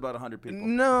lost about 100 people?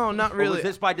 No, not really. Or was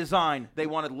this by design? They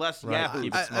wanted less yahoos.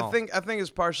 Keep it small. I think it's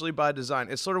partially by design.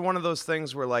 It's sort of one of those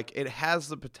things where like it has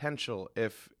the potential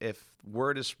if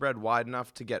word is spread wide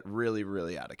enough to get really,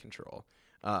 really out of control.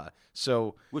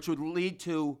 Which would lead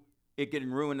to it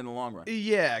getting ruined in the long run.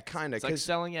 Yeah, kind of. It's like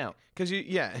selling out. Because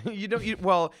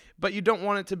but you don't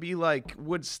want it to be like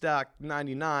Woodstock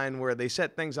 '99 where they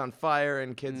set things on fire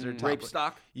and kids are Rape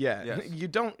stock? Yeah, Yes. you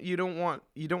don't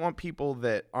want people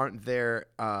that aren't there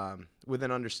with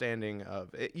an understanding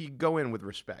of it. You go in with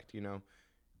respect. You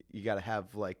got to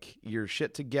have like your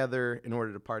shit together in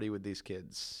order to party with these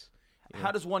kids.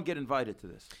 How does one get invited to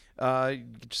this? You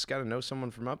just got to know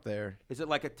someone from up there. Is it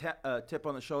like a tip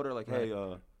on the shoulder, like, hey,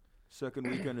 second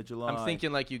weekend of July? I'm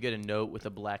thinking like you get a note with a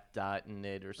black dot in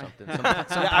it or something.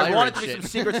 I want it to be some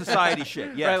secret society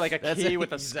shit. Yes. Right, like a key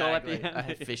with a skull at the exactly.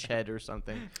 end. A fish head or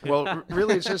something. Well,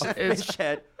 really, it's just fish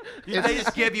head. They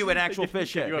just give you an actual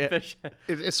fish head. You a fish head.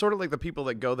 It's sort of like the people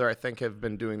that go there. I think have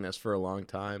been doing this for a long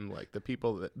time. Like the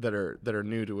people that are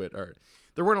new to it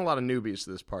there weren't a lot of newbies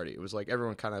to this party. It was like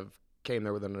everyone kind of came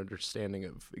there with an understanding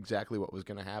of exactly what was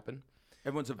going to happen.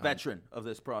 Everyone's a veteran of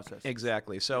this process.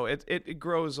 Exactly. So it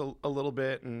grows a little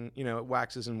bit, and it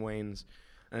waxes and wanes,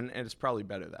 and it's probably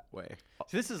better that way.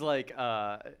 So this is like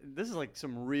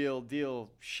some real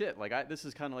deal shit. Like this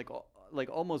is kind of like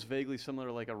almost vaguely similar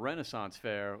to like a Renaissance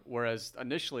fair. Whereas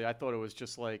initially I thought it was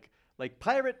just like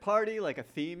pirate party, like a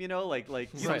theme, like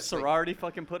some sorority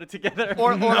fucking put it together.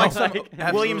 Or like some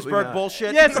Absolutely Williamsburg not.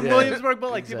 bullshit. Yeah, some Williamsburg, but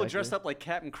like people Exactly. dressed up like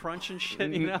Captain Crunch and shit.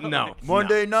 No.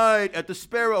 Monday night at the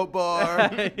Sparrow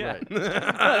Bar. Yeah. Right.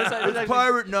 It's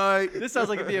pirate night. This sounds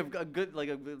like it'd be a good, like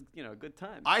a good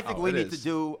time. I think Oh, we it need is. to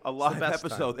do a live best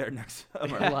episode time. there next A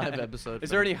summer. live episode. Is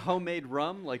there any homemade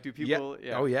rum? Like, do people?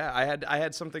 Yeah. Oh yeah, I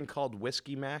had something called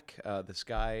Whiskey Mac. This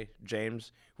guy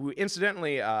James, who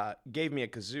incidentally gave me a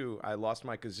kazoo. I lost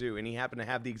my kazoo, and he happened to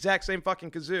have the exact same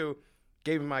fucking kazoo.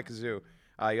 Gave him my kazoo.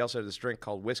 He also had this drink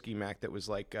called Whiskey Mac that was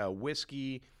like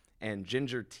whiskey and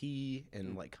ginger tea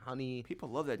and like honey. People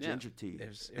love that ginger tea It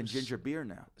was- and ginger beer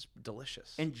now. It's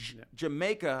delicious. In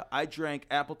Jamaica, I drank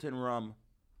Appleton rum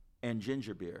and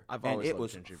ginger beer. I've and always it loved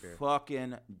was ginger beer.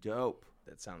 fucking dope.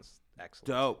 That sounds excellent.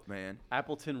 Dope, man.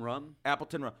 Appleton rum.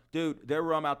 Appleton rum. Dude, their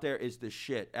rum out there is the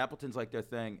shit. Appleton's like their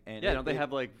thing. And Yeah, don't they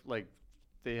have like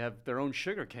they have their own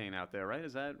sugar cane out there, right?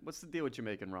 What's the deal with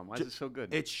Jamaican rum? Why is it so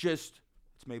good? It's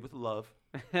made with love.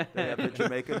 They have the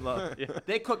Jamaican love. Yeah.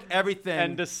 They cook everything.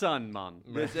 And the sun, man.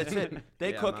 That's it.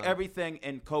 They cook everything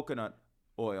in coconut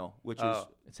oil, which is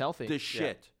it's healthy. the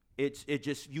shit. It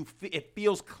just it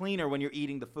feels cleaner when you're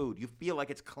eating the food. You feel like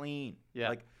it's clean.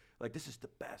 Yeah. Like this is the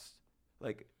best.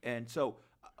 And so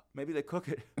maybe they cook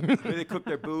it. Maybe they cook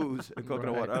their booze in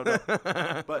coconut water. I don't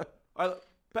know. But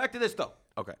back to this though.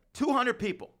 Okay. 200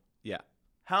 people. Yeah.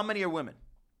 How many are women?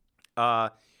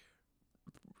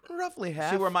 Roughly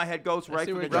half. See where my head goes, right?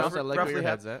 see where From it the goes. jump? I like where your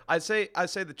head's at. I'd say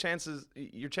the chances,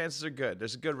 your chances are good.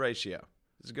 There's a good ratio.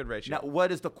 Now,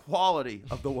 what is the quality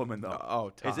of the woman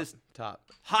though? Top. Is this top?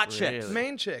 hot chicks?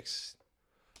 Main chicks.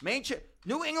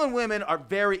 New England women are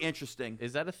very interesting.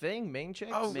 Is that a thing? Main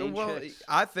chicks? Oh, Main well, chicks.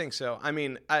 I think so. I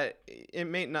mean, it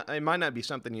might not be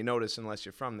something you notice unless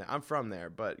you're from there. I'm from there,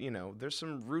 but there's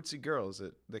some rootsy girls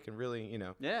that can really,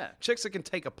 Yeah. chicks that can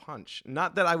take a punch.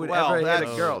 Not that I would Well, ever hit a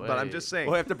that's- girl, but hey. I'm just saying.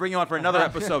 We'll have to bring you on for another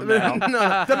episode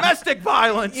now. Domestic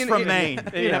violence from Maine.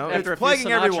 After a It's few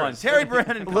plaguing everyone. Sinatras. Terry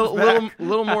Brennan a comes back.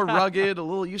 little more rugged, a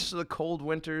little used to the cold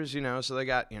winters, so they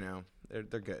got, they're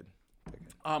good.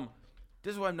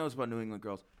 This is what I've noticed about New England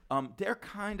girls.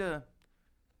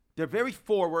 They're very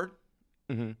forward.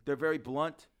 Mm-hmm. They're very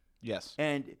blunt. Yes.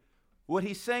 And what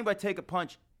he's saying by take a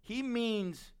punch, he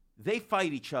means they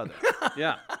fight each other.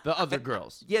 Yeah. The other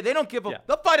girls. Yeah, they don't give a. Yeah.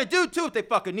 They'll fight a dude too if they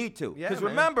fucking need to. Yeah, Because man.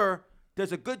 remember,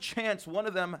 there's a good chance one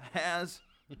of them has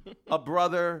a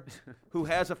brother who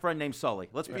has a friend named Sully.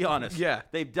 Let's be honest. Yeah.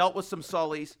 They've dealt with some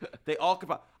Sullys. They all can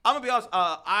fight. I'm gonna be honest.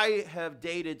 I have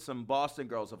dated some Boston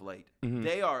girls of late. Mm-hmm.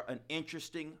 They are an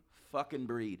interesting fucking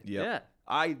breed. Yep. Yeah.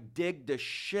 I dig the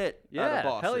shit out Yeah. of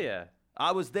Boston. Hell yeah.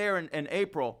 I was there in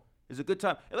April. It was a good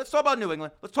time. Hey, let's talk about New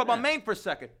England. Let's talk about Maine for a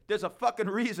second. There's a fucking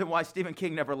reason why Stephen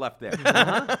King never left there.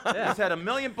 He's had 1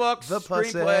 million books, The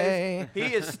screenplays. pussy.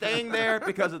 He is staying there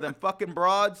because of them fucking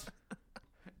broads.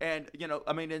 And,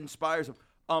 it inspires him.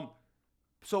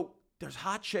 So there's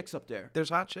hot chicks up there. There's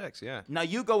hot chicks, yeah. Now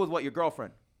you go with what, your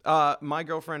girlfriend? My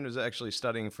girlfriend was actually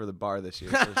studying for the bar this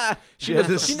year. So she had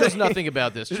to She knows nothing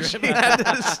about this She trip. had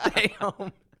to stay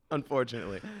home,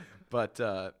 unfortunately. But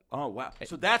Oh, wow.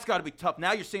 So that's got to be tough.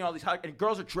 Now you're seeing all these hot, and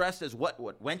girls are dressed as what,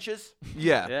 wenches?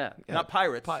 yeah, Yeah. Not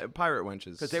pirates. pirate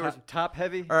wenches. Because they were Top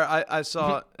heavy. Or I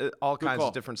saw all kinds call.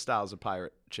 of different styles of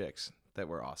pirate chicks that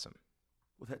were awesome,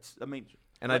 well,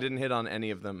 and I didn't hit on any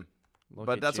of them. Look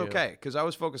But at that's you. okay because I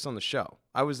was focused on the show.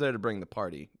 I was there to bring the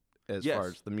party, as Yes. far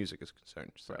as the music is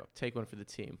concerned. So, Take one for the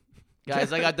team.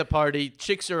 Guys, I got the party.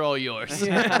 Chicks are all yours.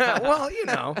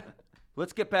 well,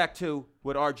 Let's get back to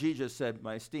what RG just said,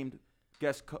 my esteemed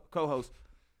guest co-host.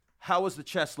 How was the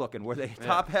chest looking? Were they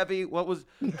top heavy? What was?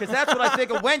 Because that's what I think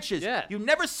of wenches. Yeah. You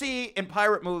never see in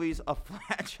pirate movies a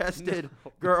flat-chested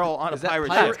girl on Is a that pirate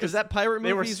pirate? ship. Is that pirate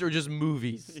They were movies or just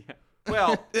movies?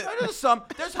 Well,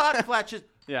 there's hot flat-chested.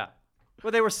 Yeah. Well,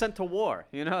 they were sent to war.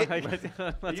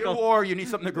 Let's You're go. war, you need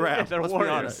something to grab. They're Let's be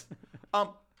warriors.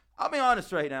 honest. I'll be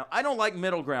honest right now. I don't like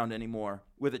middle ground anymore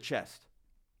with a chest.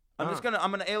 I'm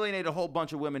gonna alienate a whole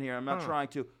bunch of women here. I'm not trying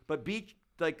to, but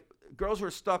girls who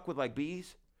are stuck with like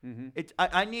bees. Mm-hmm.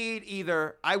 I need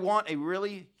either I want a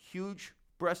really huge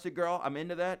breasted girl. I'm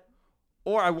into that,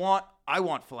 or I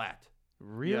want flat.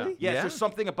 Really? Yes, Yeah. there's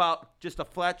something about just a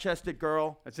flat chested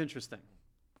girl. That's interesting.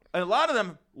 And a lot of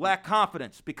them lack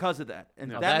confidence because of that, and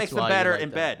that That's makes them why you better like in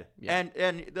that. bed. Yeah.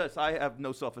 And this, I have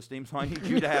no self-esteem, so I need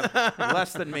you to have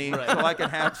less than me, so I can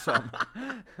have some.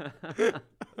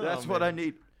 That's what I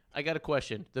need. I got a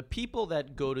question. The people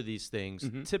that go to these things,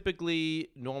 typically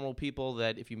normal people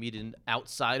that if you meet in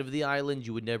outside of the island,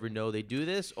 you would never know they do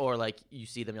this, or like you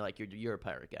see them, you're like, you're a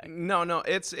pirate guy. No,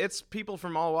 it's people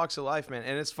from all walks of life, man.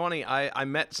 And it's funny. I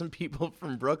met some people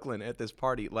from Brooklyn at this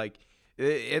party. Like,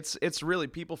 it's really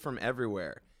people from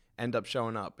everywhere end up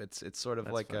showing up. It's sort of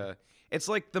it's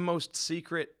like the most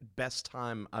secret best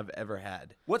time I've ever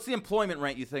had. What's the employment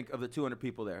rate you think of the 200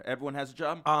 people there? Everyone has a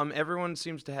job, Everyone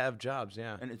seems to have jobs,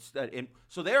 yeah. and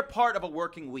so they're part of a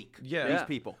working week. Yeah. these Yeah.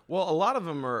 people. Well, a lot of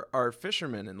them are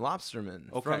fishermen and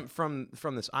lobstermen Okay.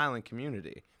 from this island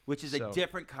community. Which is So- a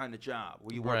different kind of job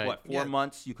where you work Right. 4 Yeah.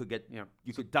 months. You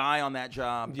could die on that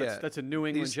job. Yeah. That's a New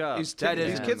England job. These That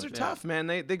is these kids are yeah. tough, man.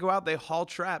 They go out, they haul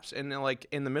traps, and then, like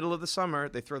in the middle of the summer,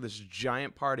 they throw this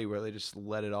giant party where they just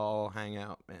let it all hang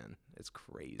out, man. It's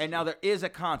crazy. And now there is a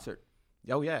concert.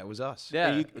 Oh yeah, it was us. Yeah.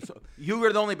 And you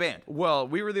were the only band. Well,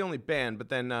 we were the only band, but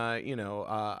then I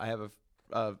have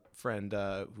a friend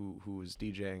who was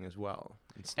DJing as well.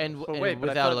 And, But and wait, but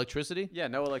I without thought- electricity? Yeah,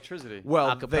 no electricity.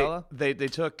 Well, Acapella? they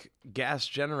took gas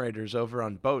generators over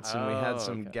on boats, and we had Oh,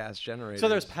 some okay. gas generators. So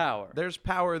there's power. There's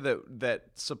power that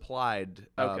supplied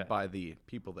Okay. by the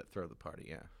people that throw the party.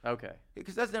 Yeah. Okay.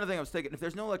 Because that's another thing I was thinking. If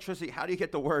there's no electricity, how do you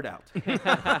get the word out?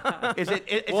 Is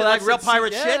it Well, like that's real it's-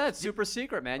 pirate yeah, shit? Yeah, it's super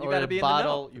secret, man. You Or got to a be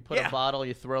bottle, in the know. You put Yeah. a bottle,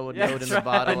 you throw a Yeah, note in that's the right.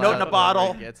 bottle. A note in a out, bottle.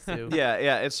 whatever it gets to.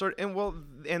 Yeah, it's sort of, and well,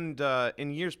 and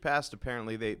in years past,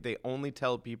 apparently they only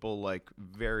tell people like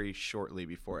very shortly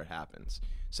before it happens,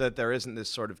 so that there isn't this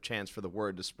sort of chance for the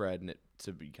word to spread and it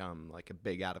to become like a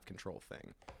big out of control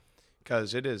thing.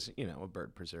 Because it is, a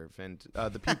bird preserve, and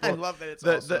the people. I love that it's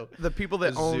the, also the people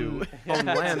that a own zoo. own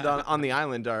land on the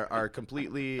island are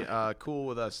completely cool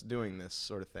with us doing this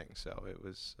sort of thing. So it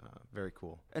was very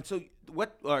cool. And so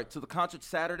what? All right. So the concert's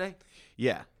Saturday.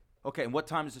 Yeah, Okay. And what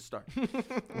time does it start?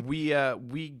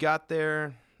 we got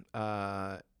there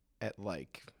at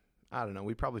like, I don't know.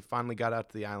 We probably finally got out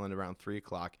to the island around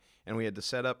 3:00, and we had to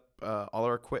set up all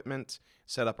our equipment,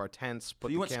 set up our tents,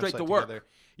 put you the went straight campsite to work? together.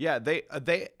 Yeah,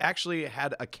 they actually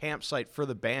had a campsite for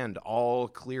the band all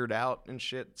cleared out and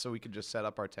shit, so we could just set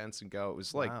up our tents and go. It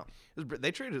was like Wow.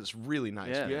 they treated us really nice.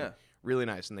 Yeah. man. Yeah. Really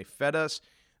nice, and they fed us.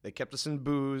 They kept us in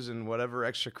booze and whatever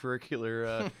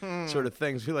extracurricular sort of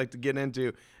things we like to get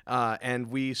into, and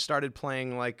we started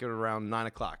playing like around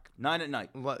 9:00. 9 at night.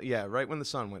 Yeah, right when the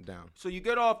sun went down. So you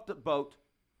get off the boat,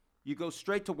 you go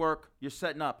straight to work. You're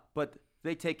setting up, but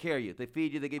they take care of you. They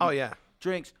feed you. They give you Yeah.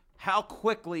 drinks. How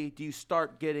quickly do you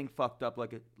start getting fucked up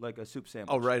like a soup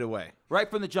sandwich? Oh, right away. Right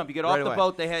from the jump. You get Right off the away.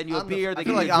 boat. They hand you a On the- beer. I They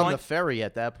feel give like you a on the joint. ferry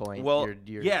at that point. Well,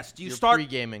 you're, yes. Do you you're start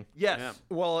pre-gaming? Yes. Yeah.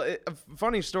 Well, a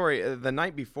funny story. The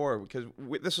night before, because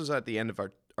this was at the end of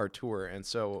our tour, and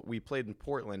so we played in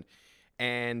Portland,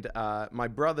 and my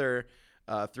brother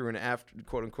threw an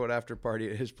quote unquote after party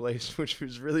at his place, which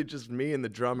was really just me and the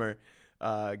drummer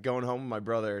going home with my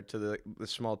brother to the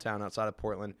small town outside of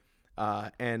Portland.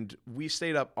 And we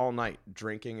stayed up all night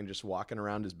drinking and just walking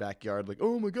around his backyard like,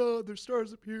 oh my God, there's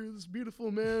stars up here. This is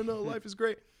beautiful, man. Oh, life is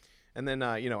great. And then,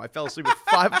 I fell asleep at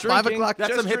 5 o'clock.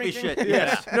 That's just some hippie drinking. shit.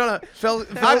 Yes. No.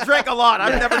 I've drank a lot.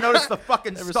 I've never noticed the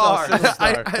fucking saw stars.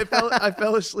 Star. I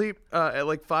fell asleep at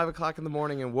like 5 o'clock in the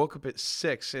morning and woke up at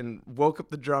 6 and woke up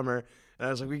the drummer. And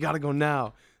I was like, we got to go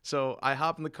now. So I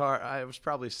hopped in the car. I was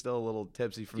probably still a little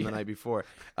tipsy from the night before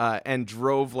and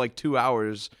drove like 2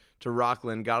 hours to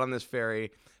Rockland, got on this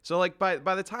ferry. So like by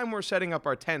the time we're setting up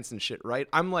our tents and shit, right?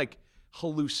 I'm like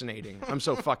hallucinating. I'm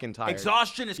so fucking tired.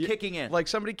 Exhaustion is kicking in. Like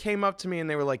somebody came up to me and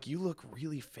they were like, "You look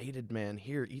really faded, man.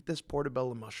 Here, eat this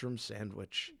portobello mushroom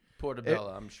sandwich."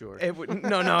 Portobello, I'm sure.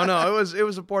 No. It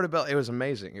was a portobello. It was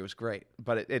amazing. It was great,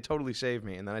 but it totally saved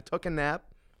me. And then I took a nap,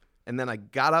 and then I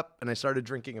got up and I started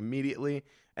drinking immediately.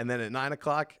 And then at 9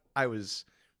 o'clock, I was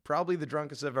probably the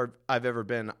drunkest I've ever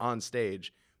been on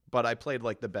stage. But I played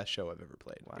like the best show I've ever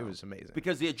played. Wow. It was amazing.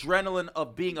 Because the adrenaline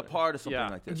of being a part of something Yeah.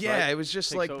 like this. Yeah, right? it was just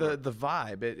Takes like over. the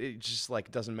vibe. It just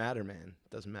like doesn't matter, man.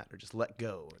 Doesn't matter. Just let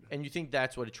go. And you think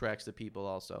that's what attracts the people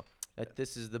also. That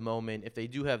this is the moment, if they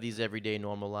do have these everyday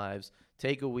normal lives,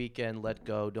 take a weekend, let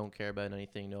go, don't care about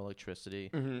anything, no electricity.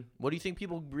 Mm-hmm. What do you think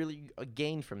people really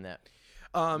gain from that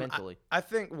mentally? I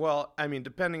think, well, I mean,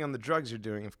 depending on the drugs you're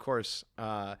doing, of course,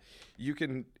 you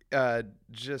can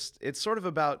it's sort of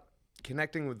about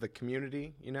connecting with the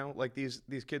community, like these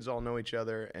kids all know each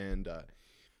other, and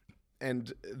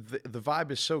the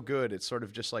vibe is so good. It's sort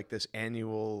of just like this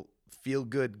annual feel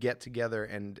good get together,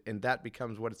 and that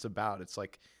becomes what it's about. It's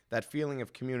like that feeling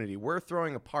of community. We're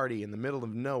throwing a party in the middle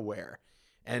of nowhere,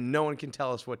 and no one can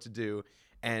tell us what to do,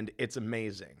 and it's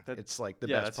amazing. It's like the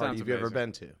best that party sounds you've ever amazing.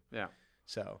 been to. Yeah.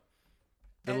 So.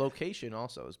 The location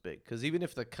also is big because even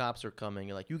if the cops are coming,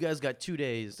 you're like, you guys got 2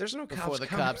 days. There's no before cops the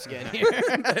coming. cops get here.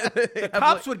 The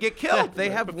cops would get killed. They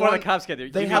have Before one, the cops get there,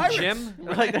 they you have mean Jim.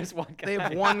 Like there's one guy. They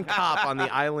have one cop on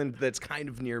the island that's kind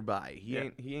of nearby. He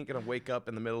ain't gonna wake up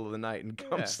in the middle of the night and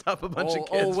come Yeah. stop a bunch of Old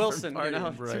kids. from Wilson, you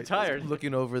know, partying. too tired.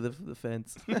 Looking over the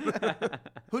fence.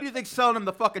 Who do you think's selling him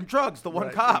the fucking drugs? The one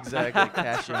cop. Exactly.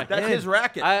 Cashing That's his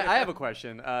racket. I have a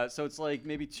question. So it's like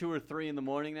maybe 2 or 3 in the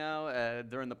morning now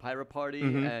during the pirate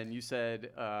party, and you said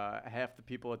half the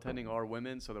people attending are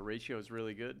women, so the ratio is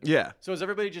really good. Yeah. So is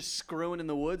everybody just screwing in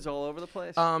the woods all over the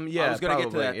place? Yeah. I was gonna get to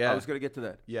probably, that. Yeah. I was gonna get to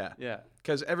that. Yeah. yeah.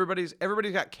 Because everybody's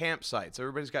got campsites.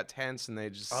 Everybody's got tents, and they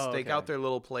just stake okay. out their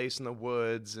little place in the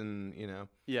woods, and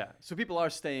Yeah. So people are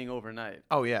staying overnight.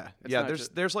 Oh yeah, It's yeah. not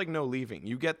There's like no leaving.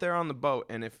 You get there on the boat,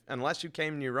 and unless you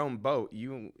came in your own boat,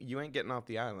 you ain't getting off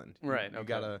the island. Right, You okay.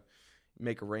 gotta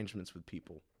make arrangements with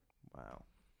people. Wow.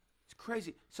 It's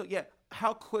crazy. So yeah,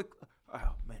 how quick?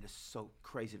 Oh man, it's so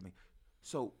crazy to me.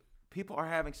 So people are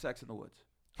having sex in the woods.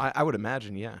 I would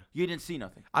imagine, yeah. You didn't see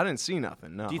nothing. I didn't see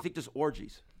nothing, no. Do you think there's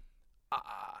orgies?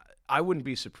 I wouldn't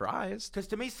be surprised. Because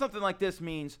to me, something like this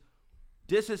means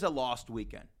this is a lost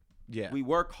weekend. Yeah. We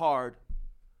work hard.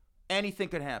 Anything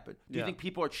could happen. Do you Yeah. think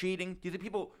people are cheating? Do you think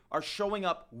people are showing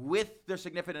up with their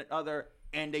significant other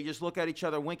and they just look at each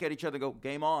other, wink at each other, go,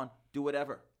 game on, do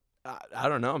whatever? I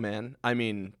don't know, man. I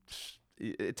mean,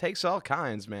 it takes all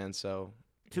kinds, man, so.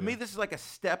 To me, this is like a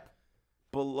step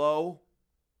below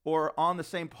or on the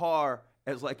same par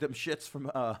as like them shits from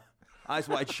Eyes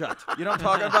Wide Shut. You know what I'm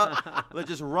talking about? Let's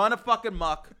just run a fucking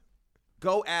muck,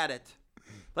 go at it.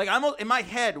 Like, I'm in my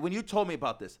head, when you told me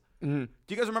about this, do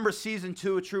you guys remember season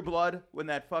 2 of True Blood when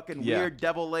that fucking weird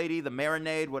devil lady, the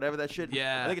marinade, whatever that shit?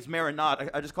 Yeah. I think it's marinade.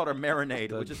 I just called her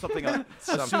marinade, which is something a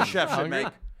sous chef should make.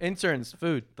 Interns,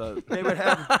 food. They would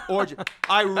have orgy.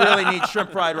 I really need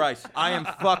shrimp fried rice. I am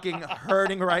fucking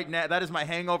hurting right now. That is my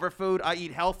hangover food. I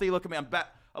eat healthy. Look at me. I'm back.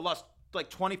 I lost like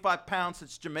 25 pounds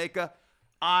since Jamaica.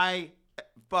 I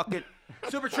fucking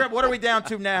Super Trip. What are we down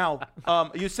to now?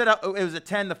 You said it was a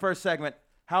 10 the first segment.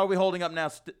 How are we holding up now?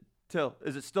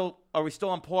 Is it still? Are we still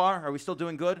on par? Are we still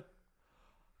doing good?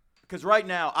 Because right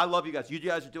now, I love you guys. You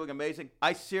guys are doing amazing.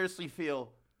 I seriously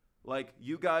feel like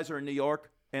you guys are in New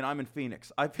York and I'm in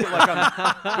Phoenix. I feel like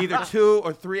I'm either 2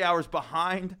 or 3 hours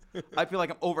behind. I feel like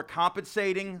I'm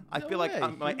overcompensating. I feel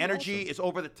like my energy is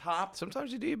over the top.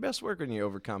 Sometimes you do your best work when you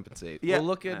overcompensate. Yeah. Well,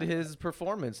 look at his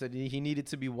performance. That he needed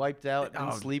to be wiped out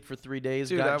and sleep for 3 days.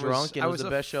 Dude, got drunk, and it was the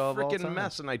best show of all freaking time.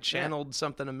 mess, and I channeled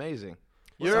something amazing.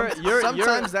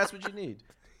 Sometimes that's what you need.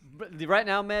 But right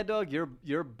now, Mad Dog,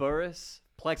 you're Burris,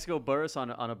 Plexico Burris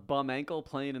on a bum ankle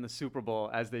playing in the Super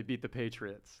Bowl as they beat the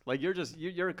Patriots. Like you're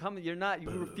coming. You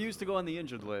refuse to go on the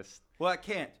injured list. Well, I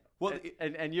can't. Well,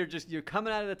 And you're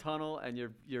coming out of the tunnel and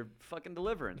you're fucking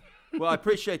delivering. well, I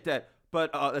appreciate that,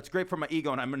 but that's great for my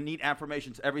ego, and I'm gonna need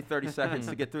affirmations every 30 seconds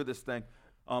to get through this thing.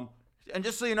 And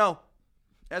just so you know,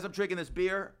 as I'm drinking this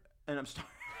beer and I'm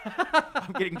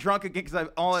getting drunk again because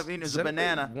all I've eaten is a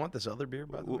banana. You want this other beer,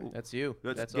 by the way? That's you.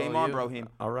 That's all game on, you. Brohim.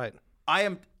 All right.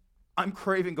 I'm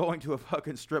craving going to a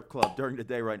fucking strip club during the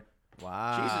day right now.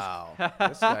 Wow.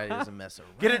 This guy doesn't mess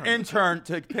around. Get an intern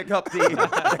to pick up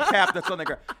the cap that's on the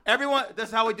ground. Everyone,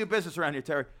 that's how we do business around here,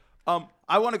 Terry.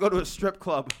 I want to go to a strip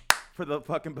club for the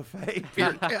fucking buffet.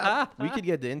 We could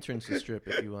get the interns to strip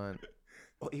if you want.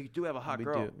 Oh, you do have a hot We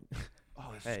girl. do.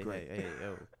 Oh, this is great. Hey,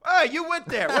 yo. Hey, you went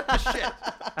there. What the shit?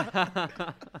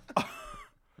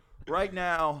 Right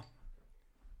now,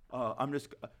 Hunter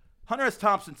S.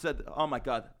 Thompson said, oh my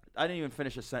God, I didn't even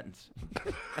finish a sentence.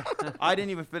 I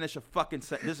didn't even finish a fucking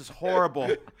sentence. This is horrible.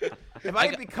 If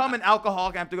I become an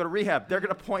alcoholic, I have to go to rehab. They're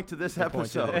going to point to this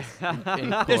episode.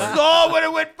 This is all when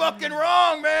it went fucking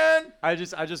wrong, man. I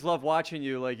just love watching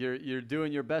you. Like you're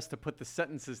doing your best to put the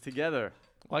sentences together.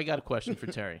 Well, I got a question for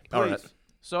Terry. Please. All right.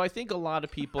 So I think a lot of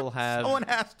people have Someone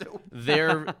has to.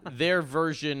 their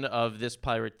version of this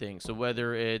pirate thing. So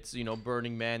whether it's,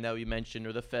 Burning Man that we mentioned,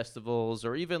 or the festivals,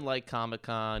 or even like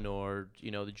Comic-Con, or, the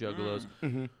Juggalos.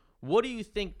 Mm-hmm. What do you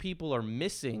think people are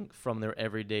missing from their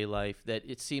everyday life that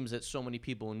it seems that so many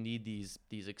people need these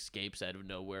escapes out of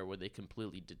nowhere where they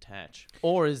completely detach?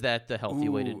 Or is that the healthy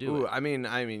way to do it? I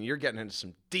mean, you're getting into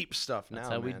some deep stuff now. That's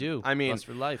how we man. do. I mean, Lust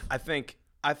for life. I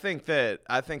think that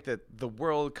the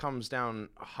world comes down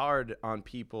hard on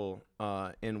people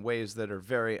in ways that are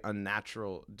very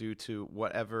unnatural due to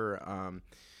whatever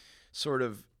sort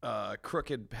of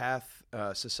crooked path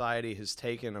society has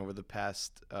taken over the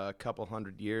past couple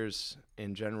hundred years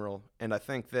in general. And I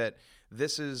think that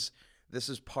this is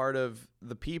part of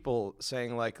the people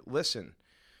saying, like, listen,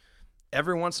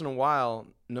 every once in a while,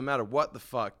 no matter what the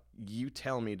fuck you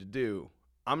tell me to do,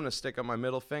 I'm going to stick up my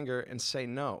middle finger and say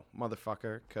no,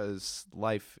 motherfucker, because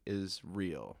life is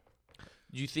real.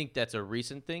 Do you think that's a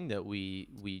recent thing that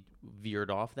we veered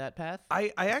off that path?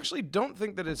 I actually don't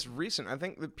think that it's recent. I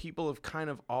think that people have kind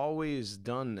of always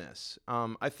done this.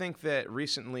 I think that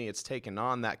recently it's taken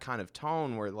on that kind of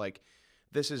tone where, like,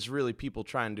 this is really people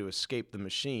trying to escape the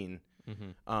machine.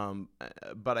 Mm-hmm.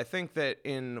 But I think that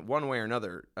in one way or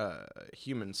another,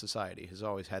 human society has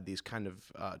always had these kind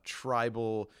of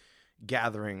tribal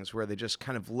gatherings where they just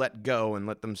kind of let go and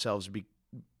let themselves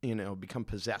become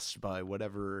possessed by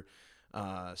whatever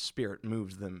spirit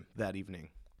moves them that evening.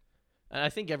 And I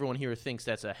think everyone here thinks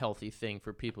that's a healthy thing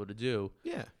for people to do.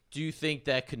 Yeah. Do you think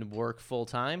that can work full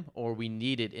time, or we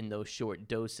need it in those short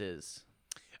doses?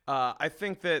 I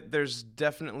think that there's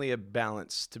definitely a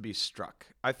balance to be struck.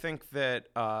 I think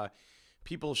that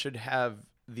people should have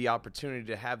the opportunity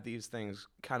to have these things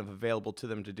kind of available to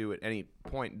them to do at any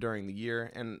point during the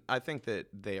year, and I think that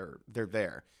they're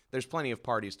there. There's plenty of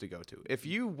parties to go to. If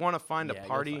you want to find a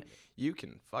party, you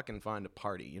can fucking find a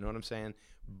party. You know what I'm saying?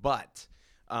 But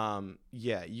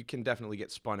you can definitely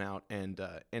get spun out, and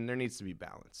there needs to be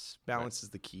balance. Balance is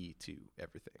the key to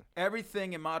everything.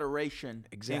 Everything in moderation,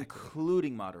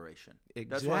 including moderation. Exactly.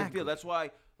 That's what I feel. That's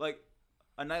why, like,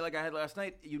 a night like I had last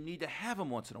night, you need to have them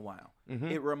once in a while. Mm-hmm.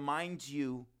 It reminds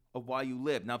you of why you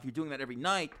live. Now, if you're doing that every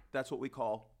night, that's what we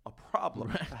call a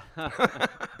problem.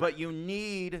 But you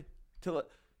need to...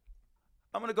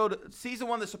 I'm going to go to season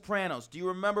 1 of The Sopranos. Do you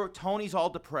remember Tony's all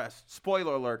depressed?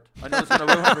 Spoiler alert. I know it's going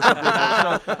to ruin it for some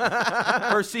people. So,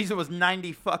 first season was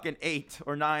 98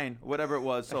 or 9, whatever it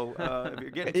was. So if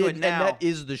you're getting to it now. And that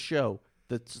is the show.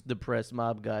 The depressed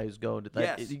mob guy who's going to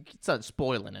that. Yes. It's not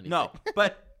spoiling anything. No,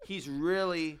 but he's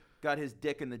really got his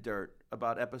dick in the dirt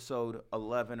about episode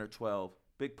 11 or 12.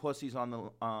 Big pussy's on the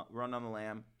run on the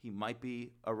lamb. He might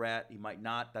be a rat. He might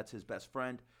not. That's his best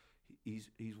friend. He's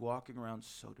walking around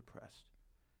so depressed.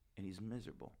 And he's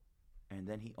miserable. And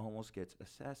then he almost gets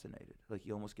assassinated. Like,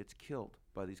 he almost gets killed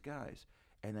by these guys.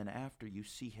 And then after, you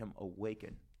see him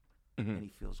awaken. Mm-hmm. And he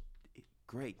feels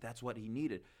great. That's what he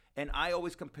needed. And I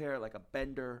always compare, like, a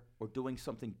bender or doing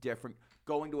something different,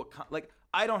 going to a like,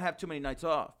 I don't have too many nights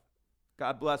off.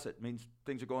 God bless it. It means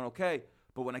things are going okay.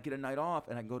 But when I get a night off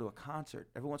and I can go to a concert,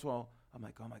 every once in a while, I'm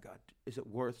like, oh, my God, is it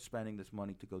worth spending this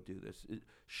money to go do this?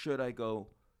 Should I go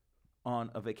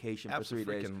on a vacation for 3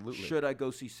 days? Absolutely. Should I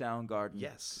go see Soundgarden?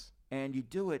 Yes. And you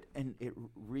do it, and it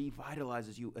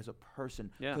revitalizes you as a person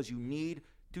because you need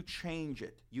to change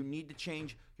it. You need to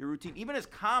change your routine. Even as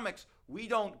comics, we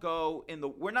don't go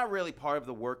we're not really part of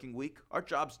the working week. Our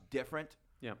job's different.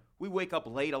 Yeah. We wake up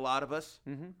late, a lot of us,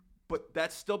 Mm-hmm. but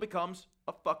that still becomes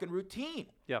a fucking routine.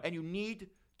 Yeah. And you need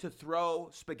to throw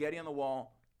spaghetti on the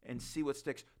wall and see what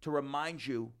sticks to remind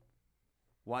you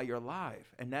why you're alive.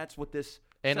 And that's what this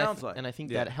sounds like. And I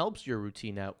think that helps your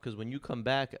routine out because when you come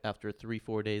back after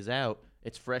 3-4 days out,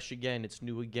 it's fresh again, it's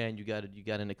new again. You got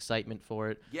an excitement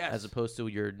for it. Yes. As opposed to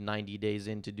you're 90 days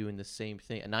into doing the same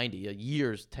thing. 90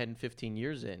 years, 10, 15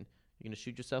 years in, you're gonna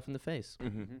shoot yourself in the face.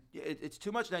 Mm-hmm. Yeah, it's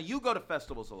too much. Now, you go to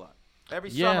festivals a lot.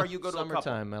 Every summer you go to a couple.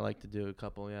 Summertime, I like to do a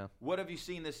couple, yeah. What have you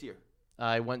seen this year?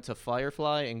 I went to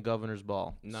Firefly and Governor's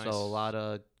Ball. Nice. So a lot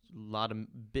of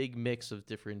big mix of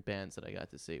different bands that I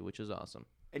got to see, which is awesome.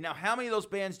 And now, how many of those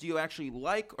bands do you actually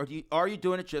like, or are you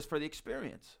doing it just for the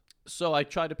experience? So I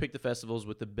try to pick the festivals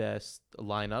with the best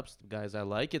lineups, the guys I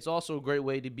like. It's also a great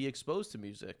way to be exposed to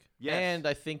music. Yes. And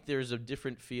I think there's a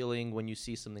different feeling when you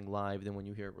see something live than when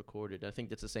you hear it recorded. I think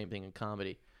that's the same thing in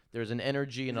comedy. There's an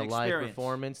energy in a live experience.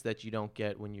 performance that you don't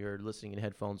get when you're listening in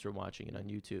headphones or watching it on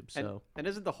YouTube. So And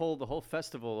isn't the whole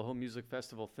festival, the whole music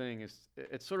festival thing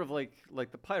it's sort of like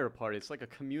the pirate party. It's like a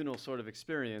communal sort of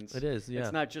experience. it is, yeah.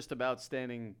 It's not just about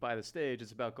standing by the stage.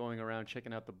 It's about going around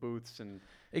checking out the booths and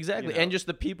Exactly, you know. and just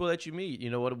the people that you meet. You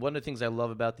know, one of the things I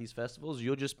love about these festivals,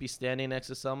 you'll just be standing next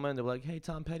to someone, they're like, hey,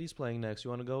 Tom Petty's playing next. You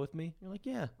want to go with me? You're like,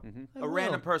 yeah. I A will."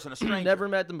 random person, a stranger. Never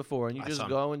met them before, and you just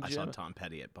go and I saw jam. Tom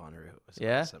Petty at Bonnaroo. It was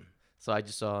Yeah? awesome. So I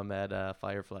just saw him at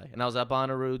Firefly. And I was at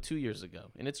Bonnaroo 2 years ago.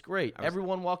 And it's great.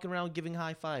 Everyone walking around giving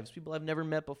high fives. People I've never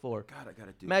met before. God, I got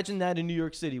to do Imagine that in New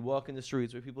York City, walking the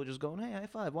streets where people are just going, hey, high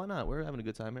five. Why not? We're having a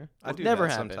good time here. I do never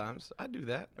that happened. sometimes. I do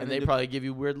that. And they probably give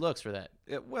you weird looks for that.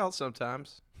 Well,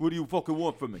 sometimes. What do you fucking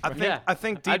want from me? I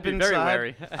think deep I'd be inside, very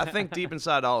wary. I think deep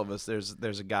inside all of us,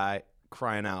 there's a guy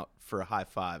crying out for a high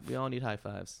five. We all need high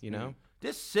fives. You know,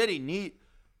 This city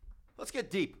let's get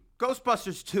deep.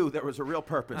 Ghostbusters 2, there was a real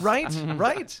purpose. right,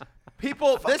 right,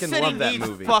 People, this Fucking city love that needs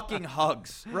movie. fucking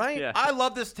hugs. right. Yeah. I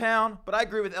love this town, but I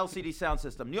agree with LCD sound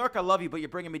system. New York, I love you, but you're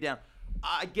bringing me down.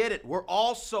 I get it. We're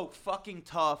all so fucking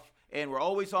tough, and we're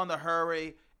always on the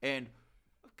hurry, and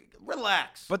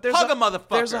relax. But there's hug a motherfucker.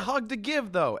 There's a hug to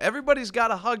give, though. Everybody's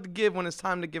got a hug to give when it's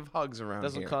time to give hugs around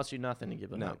Doesn't here. cost you nothing to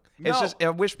give a No, hug. it's No. just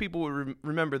I wish people would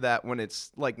remember that when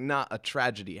it's like not a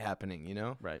tragedy happening. You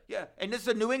know, Right. Yeah, and this is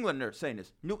a New Englander saying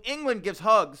this. New England gives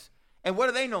hugs, and what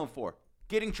are they known for?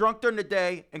 Getting drunk during the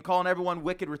day and calling everyone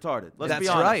wicked retarded. Let's be That's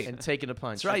honest. right. And taking a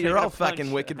punch. That's right. Taking You're a all punch.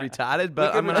 fucking wicked retarded,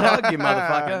 but Wicked I'm gonna hug you, and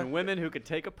motherfucker. women who could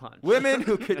take a punch. Women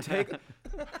who could take...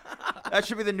 That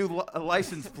should be the new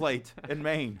license plate in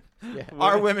Maine. Yeah.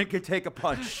 Our women could take a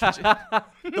punch. The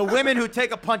women who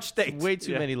take a punch state. Way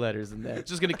too many letters in there. It's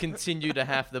just going to continue to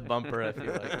half the bumper, I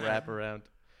feel like, wrap around.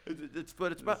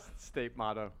 But it's about... State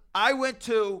motto. I went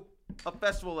to a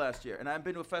festival last year, and I haven't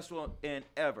been to a festival in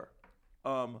ever.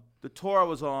 The tour I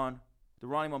was on, the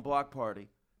Ronnie Mon Block Party,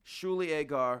 Shuli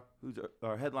Agar, who's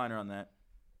our headliner on that,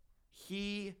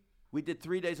 he We did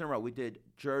 3 days in a row. We did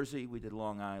Jersey, we did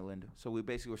Long Island. So we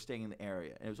basically were staying in the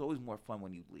area. And it was always more fun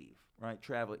when you leave, right?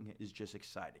 Traveling is just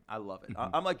exciting. I love it.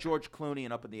 I'm like George Clooney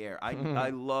and Up in the Air. I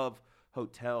love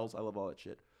hotels. I love all that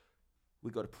shit.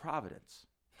 We go to Providence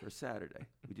for a Saturday.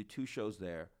 We do 2 shows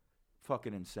there.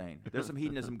 Fucking insane. There's some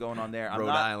hedonism going on there. Rhode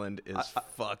Island is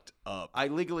fucked up.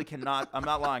 I'm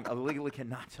not lying. I legally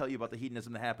cannot tell you about the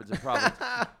hedonism that happens in Providence.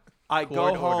 I go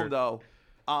Court home, ordered. though.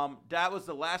 That was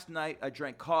the last night I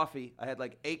drank coffee. I had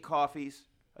like 8 coffees.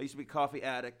 I used to be a coffee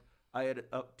addict. I had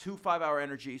 2 5-hour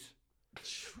energies,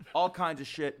 all kinds of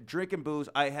shit, drinking booze.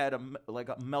 I had a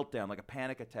meltdown, like a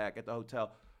panic attack at the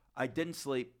hotel. I didn't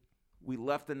sleep. We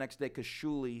left the next day because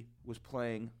Shuli was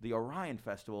playing the Orion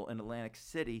Festival in Atlantic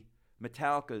City,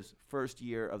 Metallica's first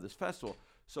year of this festival.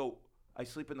 So I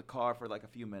sleep in the car for like a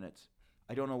few minutes.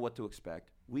 I don't know what to expect.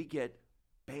 We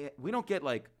don't get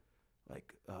like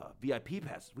VIP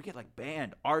passes. We get like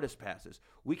band artist passes.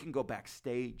 We can go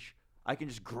backstage. I can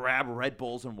just grab Red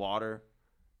Bulls and water.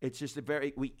 It's just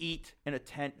we eat in a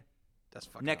tent That's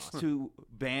fucking next awesome. to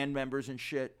band members and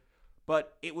shit.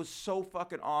 But it was so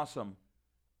fucking awesome.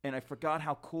 And I forgot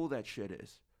how cool that shit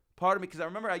is. Part of me, because I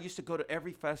remember I used to go to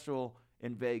every festival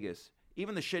in Vegas,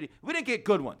 even the shitty. We didn't get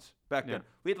good ones back then.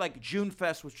 We had like June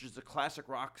Fest, which is the classic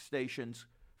rock stations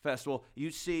festival. You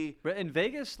see But in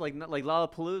Vegas, like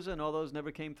Lollapalooza and all those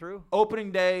never came through.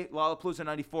 opening day, Lollapalooza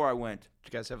 '94. I went.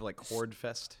 Did you guys have like Horde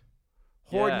Fest?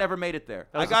 Horde Yeah. never made it there.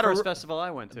 That was I got the first festival I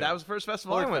went to. That was the first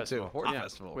festival Horde I went Festival. to. Horde Yeah.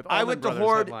 Festival. With I Allman went to Brothers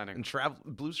Horde headlining.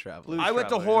 and Blues Traveler. Blues I went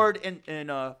to Traveler, Horde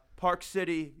in Park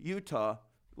City, Utah.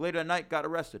 Later that night, got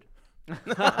arrested.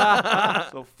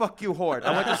 So fuck you, Horde.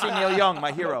 I went to see Neil Young,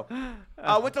 my hero.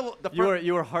 I went to the first.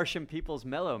 You were harshing people's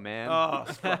mellow, man. Oh,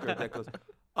 it's fucking ridiculous.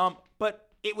 But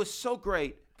it was so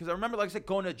great because I remember, like I said,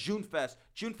 going to June Fest.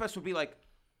 June Fest would be like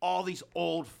all these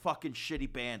old fucking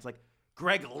shitty bands, like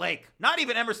Greg Lake, not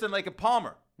even Emerson, Lake and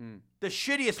Palmer, the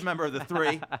shittiest member of the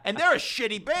 3, and they're a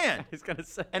shitty band. He's gonna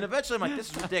say. And eventually, I'm like,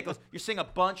 this is ridiculous. You're seeing a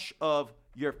bunch of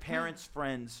your parents'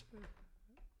 friends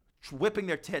whipping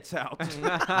their tits out,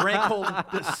 wrinkled,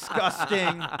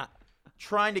 disgusting,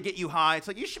 trying to get you high. It's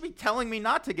like, you should be telling me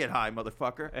not to get high,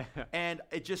 motherfucker. And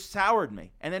it just soured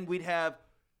me. And then we'd have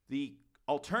the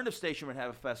alternative station would have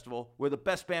a festival where the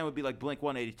best band would be like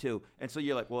Blink-182. And so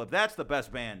you're like, well, if that's the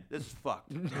best band, this is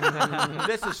fucked.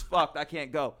 This is fucked. I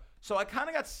can't go. So I kind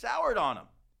of got soured on them.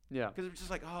 Yeah. Because it was just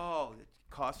like, oh, it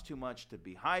costs too much to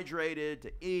be hydrated,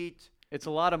 to eat. It's a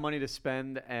lot of money to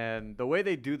spend, and the way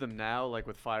they do them now, like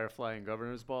with Firefly and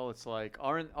Governor's Ball, it's like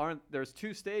aren't there's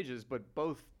 2 stages, but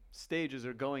both stages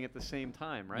are going at the same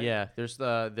time, right? Yeah, there's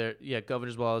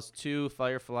Governor's Ball is 2,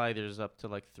 Firefly there's up to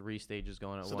like 3 stages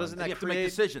going at So once. doesn't And that you have to make create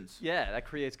decisions. Yeah, that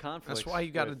creates conflict. That's why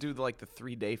you got to do the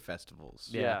 3-day festivals.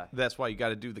 Yeah. That's why you got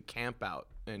to do the camp out,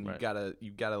 and Right.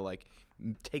 you gotta like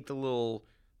take the little,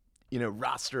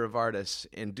 roster of artists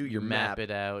and do your map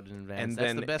it out in advance. and That's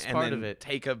then the best and part then of it.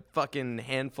 Take a fucking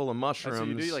handful of mushrooms. That's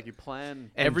what you do. Like you plan.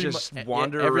 and mo- just yeah,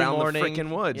 wander every around morning, the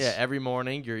freaking woods. Yeah, every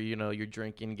morning you're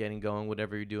drinking, getting going,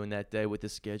 whatever you're doing that day with the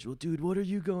schedule. Dude, what are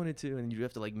you going into? And you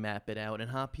have to like map it out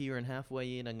and hop here and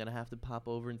halfway in. I'm gonna have to pop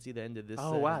over and see the end of this.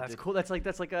 Oh set. wow, that's cool. That's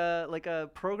like a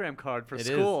program card for It is.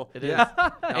 school. It is. Yeah.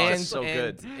 Oh, and it's so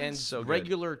good. And So good.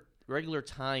 regular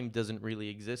time doesn't really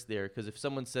exist there because if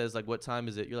someone says like what time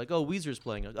is it, you're like, oh, Weezer's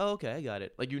playing. Like, oh, okay, I got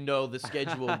it. Like the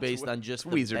schedule based on just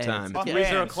the Weezer bands. time. Fuck Yeah.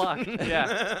 Weezer. Weezer o'clock.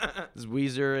 Yeah. There's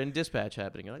Weezer and Dispatch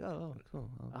happening. You're like, oh, cool.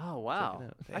 Oh wow.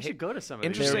 out. I should go to some of these.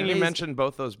 Interesting They're you amazing. mentioned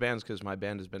both those bands because my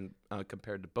band has been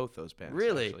compared to both those bands.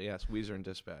 Really? Actually. Yes, Weezer and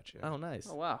Dispatch. Yeah. Oh, nice.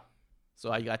 Oh wow.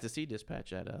 So I got to see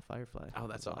Dispatch at Firefly. Oh,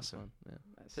 that's It was a lot of awesome. fun.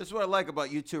 This is what I like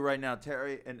about you two right now,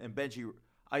 Terry and Benji.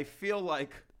 I feel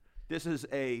like this is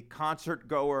a concert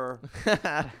goer.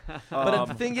 Yeah. But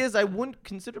the thing is, I wouldn't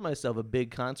consider myself a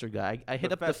big concert guy. I hit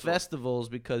The up the festivals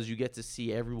because you get to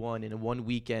see everyone in one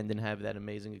weekend and have that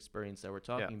amazing experience that we're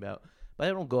talking about. But I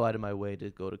don't go out of my way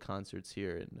to go to concerts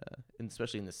here, and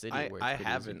especially in the city. I where it's pretty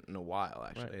haven't easy. in a while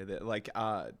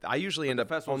actually. I usually end the up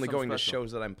festival's only something going to special.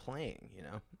 shows that I'm playing.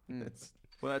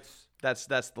 Well, That's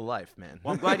the life, man.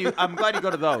 well, I'm glad you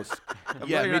go to those. I'm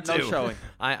glad you're not no showing.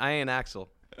 I ain't Axel.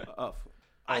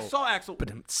 I saw Axel.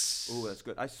 But Ooh, that's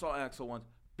good. I saw Axel once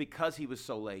because he was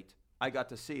so late. I got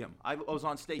to see him. I was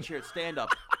on stage here at stand up.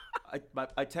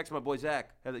 I texted my boy Zach.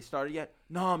 Have they started yet?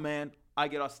 No, man. I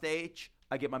get off stage.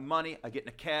 I get my money. I get in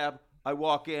a cab. I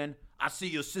walk in. I see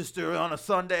your sister on a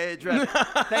Sunday address.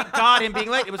 Thank God him being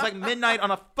late. It was like midnight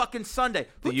on a fucking Sunday.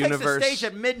 Who takes the stage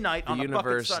at midnight on a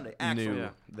fucking Sunday? Axel. Knew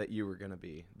that you were gonna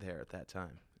be there at that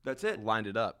time. That's it. Lined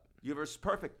it up. Universe is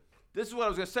perfect. This is what I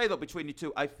was going to say, though, between you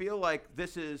two. I feel like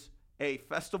this is a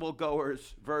festival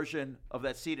goers version of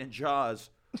that scene in Jaws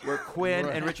where Quinn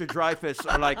and Richard Dreyfuss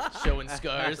are like, Showing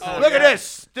scars. look at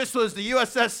this. This was the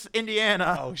USS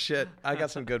Indiana. Oh shit! I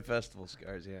got some good festival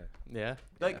scars. Yeah. Yeah.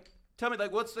 Like, tell me,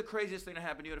 like, what's the craziest thing that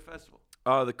happened to you at a festival?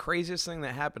 The craziest thing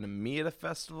that happened to me at a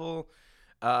festival,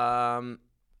 I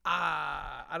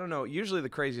don't know. Usually the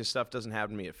craziest stuff doesn't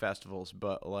happen to me at festivals,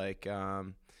 but like,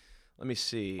 let me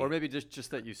see. Or maybe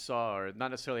just that you saw, or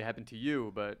not necessarily happened to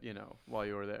you, but while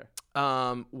you were there.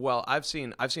 Well, I've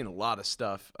seen a lot of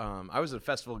stuff. I was at a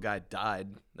festival. Guy died.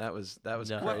 That was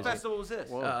crazy. What festival was this?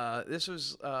 This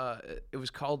was it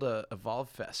was called a Evolve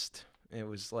Fest. It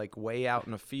was like way out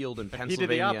in a field in Pennsylvania. He did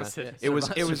the opposite. It was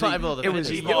Survival of the it was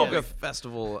a fittest. yoga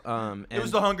festival. It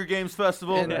was the Hunger Games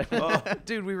festival. And,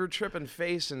 dude, we were tripping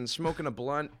face and smoking a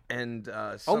blunt, and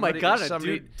Oh my God,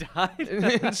 somebody, a dude died.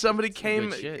 and somebody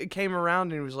good shit. came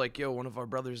around and he was like, "Yo, one of our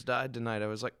brothers died tonight." I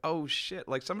was like, "Oh shit!"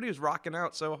 Like somebody was rocking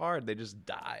out so hard they just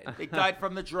died. They died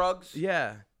from the drugs.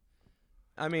 Yeah,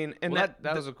 I mean, and Well,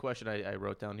 that was a question I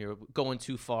wrote down here. Going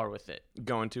too far with it.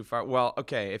 going too far. Well,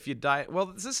 okay, if you die, well,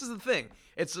 this is the thing.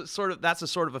 It's a sort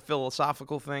of a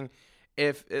philosophical thing.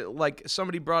 If like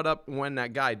somebody brought up when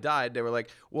that guy died, they were like,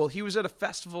 "Well, he was at a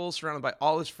festival surrounded by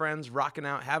all his friends, rocking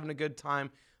out, having a good time."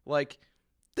 Like,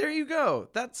 there you go.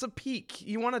 That's a peak.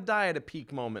 You want to die at a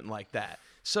peak moment like that.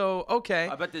 So, okay.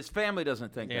 I bet this family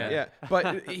doesn't think that. Yeah,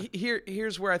 but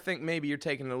here's where I think maybe you're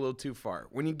taking it a little too far.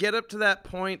 When you get up to that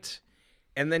point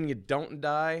and then you don't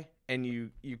die and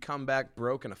you come back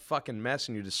broke and a fucking mess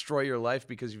and you destroy your life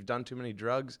because you've done too many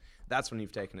drugs, that's when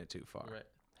you've taken it too far. Right.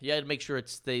 You got to make sure it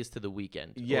stays to the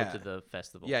weekend Yeah. or to the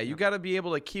festival. Yeah, you got to be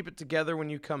able to keep it together when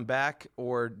you come back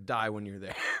or die when you're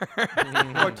there.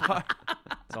 Or die.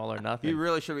 It's all or nothing. You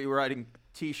really should be writing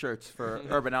T-shirts for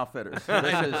Urban Outfitters.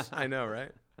 This is, I know,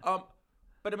 right?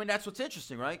 but I mean, that's what's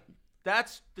interesting, right?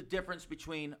 That's the difference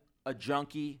between a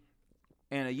junkie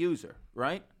and a user,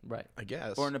 right? Right. I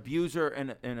guess. Or an abuser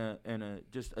and a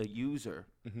just a user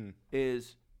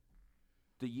is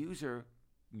the user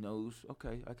knows,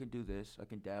 okay, I can do this, I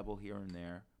can dabble here and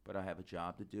there, but I have a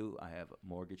job to do, I have a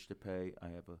mortgage to pay, I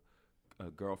have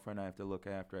a girlfriend I have to look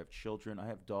after, I have children, I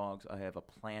have dogs, I have a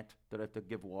plant that I have to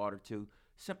give water to,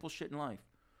 simple shit in life.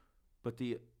 But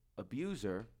the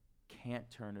abuser can't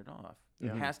turn it off.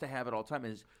 Yeah. It has to have it all the time.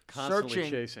 Is Constantly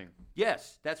searching. chasing.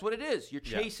 Yes, that's what it is. You're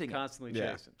chasing it. Constantly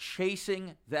Yeah. chasing.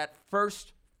 Chasing that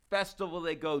first festival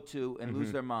they go to and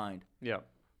lose their mind. Yeah.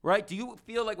 Right? Do you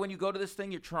feel like when you go to this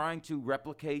thing, you're trying to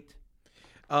replicate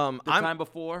the the time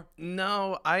before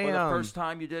No, or the first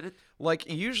time you did it?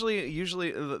 Like usually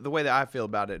the way that I feel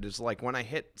about it is like when I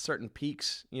hit certain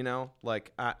peaks,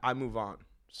 like I move on.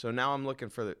 So now I'm looking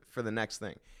for the next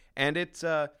thing, and it's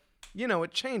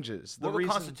it changes. What would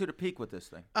constitute a peak with this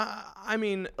thing? I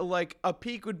mean, like a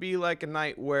peak would be like a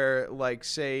night where, like,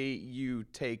 say you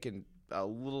take a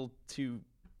little too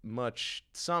much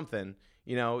something.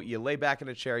 You lay back in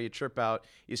a chair, you trip out,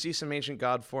 you see some ancient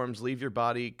god forms, leave your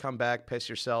body, come back, piss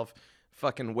yourself,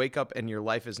 fucking wake up, and your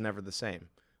life is never the same.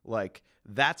 Like,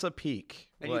 that's a peak.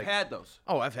 And like, you've had those.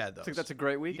 Oh, I've had those. I think that's a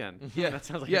great weekend. Yeah. That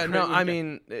sounds like yeah, a great no, I weekend.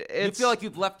 mean, You it's... feel like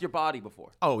you've left your body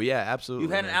before. Oh, yeah, absolutely.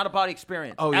 You've had an man. out-of-body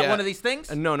experience. Oh, At yeah. one of these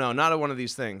things? No, not at one of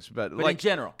these things, but like in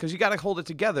general. because you got to hold it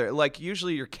together. Like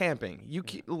usually you're camping.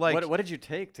 Like What did you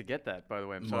take to get that, by the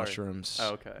way? I'm sorry. mushrooms.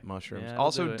 Oh, okay. Mushrooms. Yeah, it'll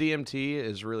Also, do it. DMT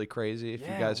is really crazy. If you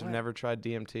Yeah, guys have what? never tried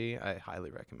DMT, I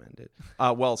highly recommend it.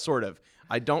 Well, sort of.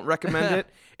 I don't recommend it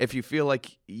if you feel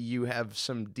like you have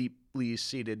some deeply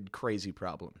seated crazy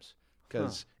problems,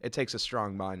 because it takes a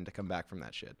strong mind to come back from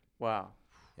that shit. Wow.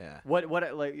 Yeah. What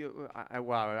like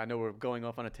wow, I know we're going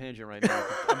off on a tangent right now.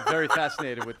 But I'm very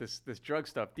fascinated with this drug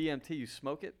stuff. DMT, you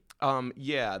smoke it?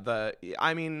 Yeah.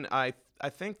 I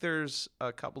think there's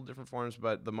a couple different forms,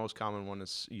 but the most common one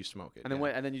is you smoke it. And then yeah.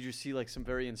 what? And then you just see like some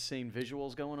very insane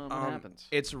visuals going on. What happens?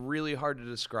 It's really hard to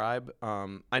describe.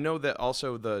 I know that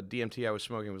also the DMT I was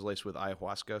smoking was laced with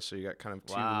ayahuasca, so you got kind of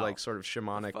two Wow. like sort of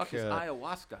shamanic. Fuck is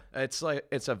ayahuasca?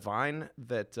 It's a vine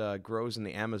that grows in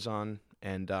the Amazon,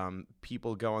 and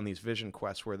people go on these vision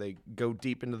quests where they go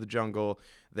deep into the jungle.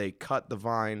 They cut the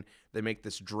vine, they make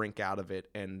this drink out of it,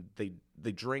 and they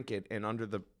drink it, and under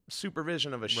the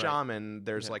supervision of a shaman,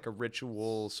 there's like a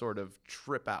ritual sort of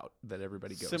trip out that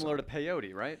everybody goes Similar on. to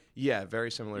peyote, right? Yeah, very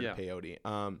similar Yeah. to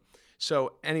peyote.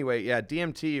 So anyway, yeah,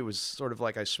 DMT was sort of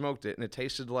like I smoked it, and it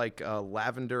tasted like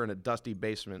lavender in a dusty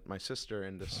basement. My sister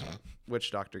and this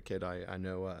witch doctor kid I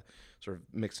know sort of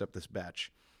mixed up this batch.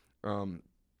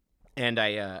 And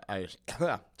I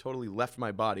totally left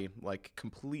my body, like,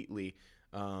 completely,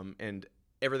 and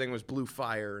everything was blue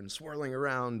fire and swirling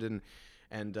around, and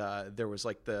and there was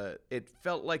like it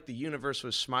felt like the universe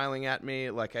was smiling at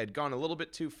me, like I'd gone a little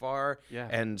bit too far,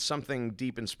 and something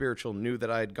deep and spiritual knew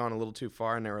that I had gone a little too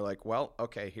far, and they were like, well,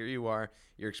 okay, here you are,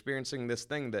 you're experiencing this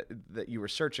thing that you were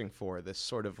searching for, this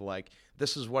sort of like,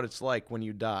 this is what it's like when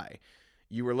you die.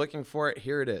 You were looking for it,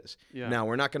 here it is. Yeah. Now,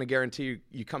 we're not going to guarantee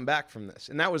you come back from this.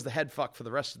 And that was the head fuck for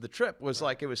the rest of the trip, was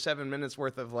like, it was 7 minutes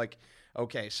worth of like,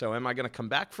 okay, so am I going to come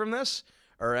back from this?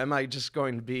 Or am I just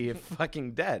going to be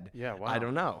fucking dead? Yeah, wow. I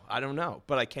don't know.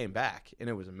 But I came back, and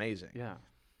it was amazing. Yeah.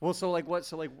 Well, so like what?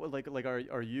 So like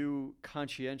are you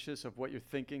conscientious of what you're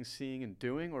thinking, seeing, and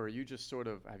doing, or are you just sort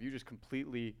of have you just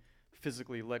completely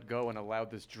physically let go and allowed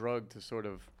this drug to sort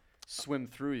of swim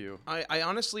through you? I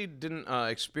honestly didn't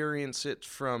experience it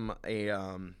from a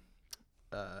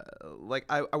like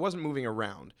I wasn't moving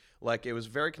around. Like, it was a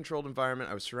very controlled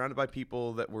environment. I was surrounded by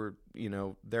people that were,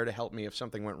 there to help me if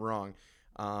something went wrong.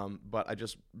 But I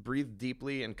just breathed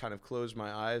deeply and kind of closed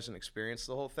my eyes and experienced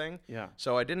the whole thing. Yeah.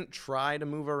 So I didn't try to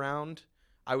move around.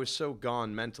 I was so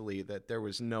gone mentally that there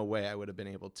was no way I would have been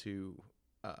able to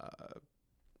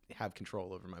have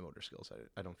control over my motor skills.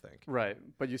 I don't think. Right,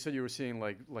 but you said you were seeing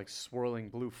like swirling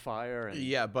blue fire. And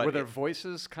yeah, but were there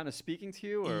voices kind of speaking to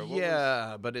you?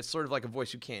 Or but it's sort of like a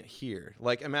voice you can't hear.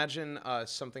 Like, imagine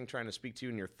something trying to speak to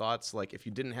you in your thoughts. Like, if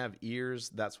you didn't have ears,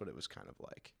 that's what it was kind of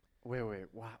like. Wait,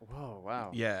 wow, whoa,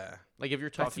 wow. Yeah. Like, if you're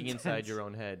talking inside your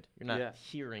own head, you're not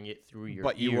hearing it through your ears.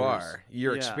 But you are.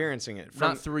 You're experiencing it.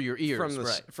 Not through your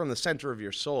ears, from the center of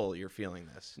your soul, you're feeling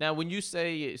this. Now, when you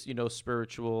say,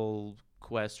 spiritual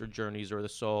quests or journeys or the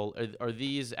soul, are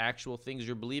these actual things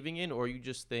you're believing in, or you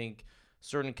just think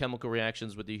certain chemical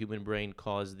reactions with the human brain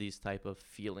cause these type of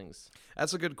feelings?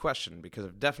 That's a good question, because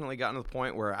I've definitely gotten to the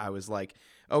point where I was like,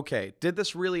 okay, did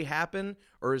this really happen,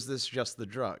 or is this just the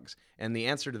drugs? And the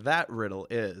answer to that riddle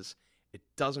is, it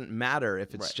doesn't matter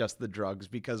if it's just the drugs,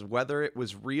 because whether it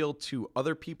was real to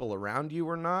other people around you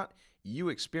or not, you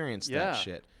experienced that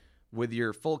shit with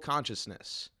your full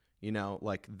consciousness.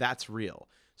 Like, that's real.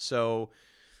 So,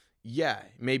 yeah,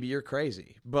 maybe you're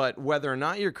crazy, but whether or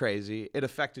not you're crazy, it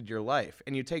affected your life,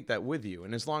 and you take that with you.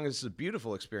 And as long as it's a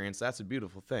beautiful experience, that's a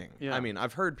beautiful thing. Yeah. I mean,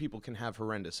 I've heard people can have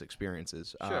horrendous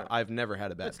experiences. Sure. I've never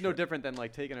had a bad trip. It's no different than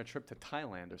like taking a trip to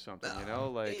Thailand or something,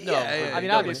 Like, I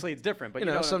mean, obviously it's different,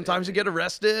 but sometimes you get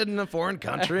arrested in a foreign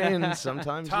country, and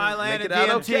sometimes Thailand you make and it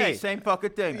out DMT, okay. same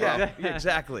fucking thing. Yeah,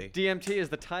 exactly. DMT is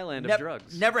the Thailand of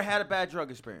drugs. Never had a bad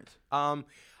drug experience.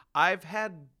 I've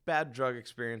had bad drug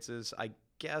experiences, I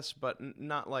guess, but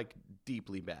not like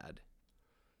deeply bad.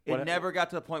 It never got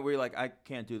to the point where you're like, I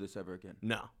can't do this ever again.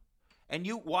 No. And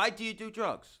why do you do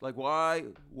drugs? Like, why?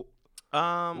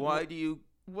 Why do you?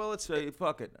 Well, say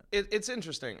fuck it. It's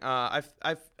interesting. I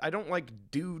don't like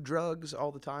do drugs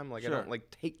all the time. Like, I don't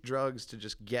like take drugs to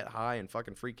just get high and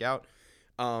fucking freak out.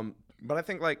 But I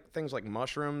think like things like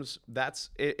mushrooms. That's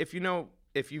if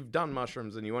you've done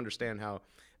mushrooms, then you understand how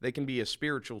they can be a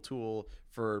spiritual tool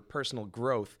for personal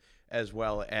growth, as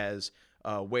well as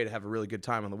a way to have a really good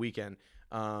time on the weekend.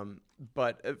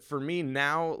 But for me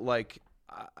now, like,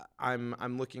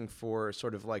 I'm looking for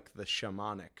sort of like the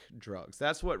shamanic drugs.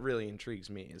 That's what really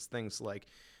intrigues me, is things like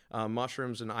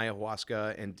mushrooms and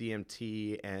ayahuasca and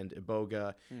DMT and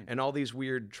iboga and all these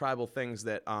weird tribal things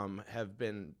that have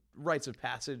been rites of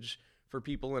passage for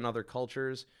people in other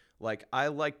cultures. Like, I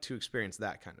like to experience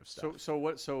that kind of stuff.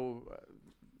 So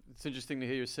it's interesting to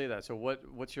hear you say that. So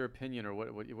what's your opinion, or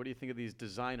what do you think of these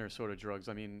designer sort of drugs?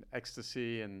 I mean,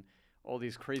 ecstasy and all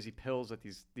these crazy pills that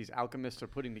these alchemists are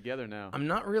putting together now. I'm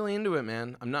not really into it,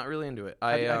 man. I'm not really into it.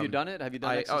 Have you done it? Have you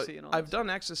done ecstasy and all I've done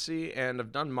ecstasy, and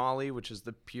I've done Molly, which is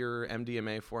the pure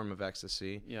MDMA form of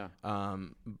ecstasy. Yeah.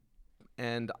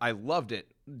 And I loved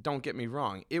it. Don't get me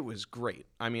wrong. It was great.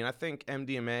 I mean, I think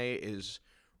MDMA is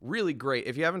really great.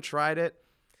 If you haven't tried it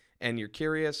and you're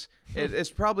curious,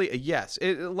 it's probably a yes.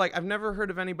 Like, I've never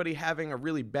heard of anybody having a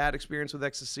really bad experience with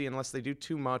ecstasy unless they do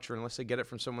too much, or unless they get it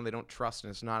from someone they don't trust and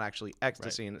it's not actually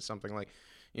ecstasy, and it's something like,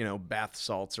 bath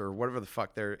salts or whatever the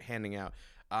fuck they're handing out.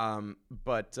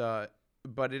 But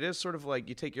it is sort of like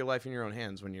you take your life in your own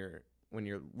hands when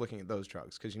you're looking at those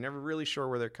drugs, because you're never really sure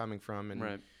where they're coming from,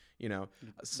 and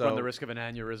so run the risk of an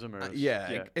aneurysm,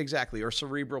 or exactly, or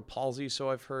cerebral palsy. So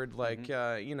I've heard, like,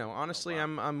 honestly,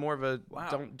 I'm more of a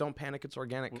don't panic, it's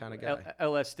organic kind of guy.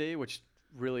 LSD, which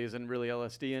really isn't really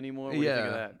LSD anymore. What do you think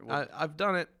of that? I've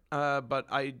done it, but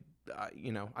I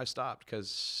stopped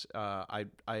because I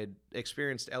had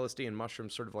experienced LSD and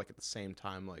mushrooms sort of like at the same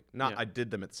time. Like, I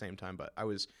did them at the same time, but I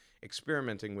was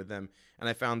experimenting with them, and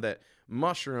I found that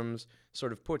mushrooms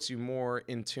sort of puts you more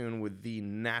in tune with the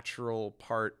natural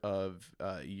part of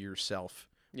yourself,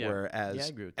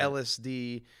 whereas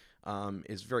LSD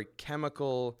is very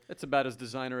chemical. It's about as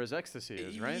designer as ecstasy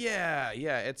is, right?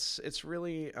 Yeah. It's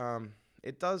really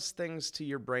it does things to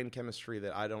your brain chemistry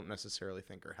that I don't necessarily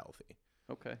think are healthy.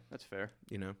 Okay, that's fair.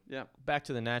 You know. Yeah. Back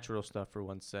to the natural stuff for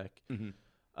 1 sec.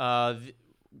 Mm-hmm.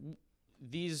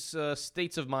 These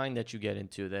states of mind that you get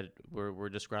into that we're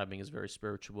describing as very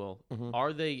spiritual,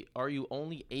 Mm-hmm. are you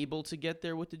only able to get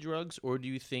there with the drugs, or do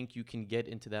you think you can get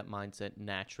into that mindset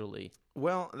naturally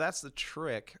Well, that's the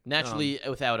trick.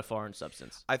 without a foreign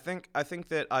substance? I think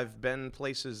that I've been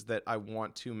places that I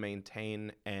want to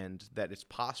maintain, and that it's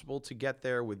possible to get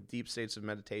there with deep states of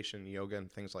meditation, yoga,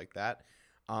 and things like that.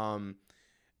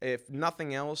 If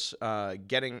nothing else,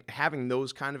 having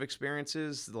those kind of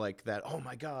experiences, like that, oh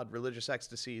my God, religious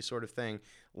ecstasy sort of thing,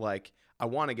 like I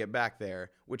want to get back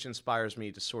there, which inspires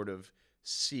me to sort of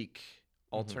seek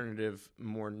alternative,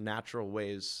 more natural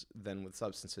ways than with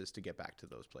substances to get back to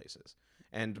those places.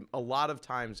 And a lot of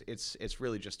times, it's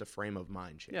really just a frame of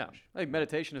mind change. Yeah. I think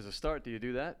meditation is a start. Do you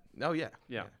do that? Oh yeah.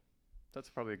 Yeah. That's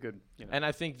probably a good. And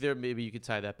I think maybe you could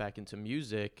tie that back into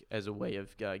music as a way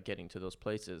of getting to those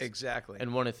places. Exactly.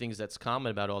 And one of the things that's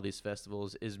common about all these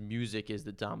festivals is music is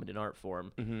the dominant art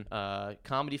form.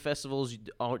 Comedy festivals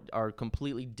are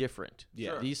completely different.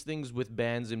 Yeah. Sure. These things with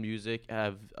bands and music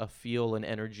have a feel and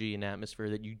energy and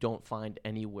atmosphere that you don't find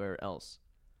anywhere else.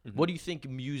 What do you think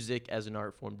music as an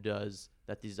art form does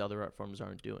that these other art forms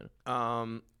aren't doing?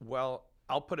 Well,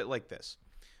 I'll put it like this.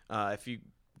 If you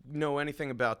know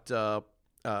anything about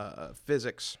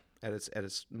physics at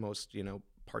its most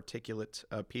particulate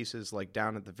pieces, like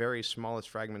down at the very smallest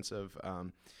fragments of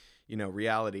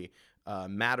reality,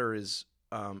 matter is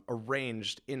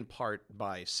arranged in part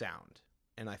by sound,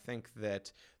 and I think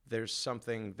that there's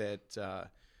something that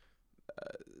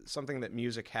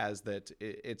music has that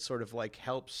it sort of like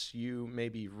helps you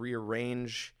maybe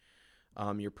rearrange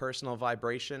your personal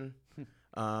vibration.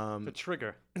 The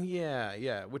trigger.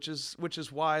 Yeah, which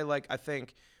is why, like, I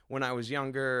think when I was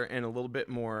younger and a little bit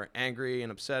more angry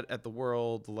and upset at the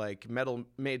world, like, metal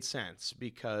made sense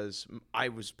because I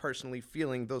was personally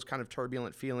feeling those kind of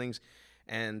turbulent feelings,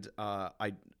 and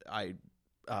I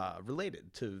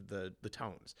related to the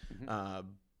tones.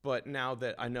 But now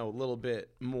that I know a little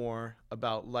bit more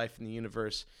about life in the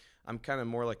universe, I'm kind of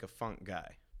more like a funk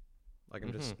guy. Like,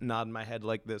 I'm just nodding my head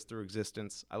like this through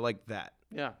existence. I like that.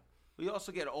 Yeah. You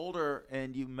also get older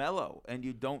and you mellow, and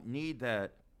you don't need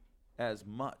that as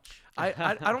much. I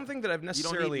don't think that I've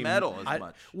necessarily... You don't need metal as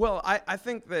much. Well, I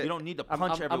think that... You don't need to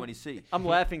punch everyone you see. I'm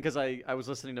laughing because I was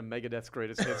listening to Megadeth's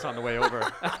greatest hits on the way over.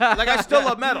 Like, I still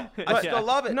love metal. I still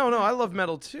love it. No, I love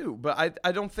metal too, but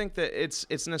I don't think that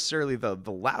it's necessarily the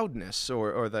loudness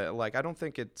or the, like, I don't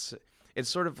think it's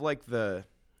sort of like the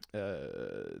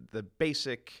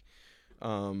basic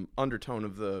undertone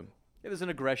of the... It was an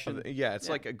aggression. It's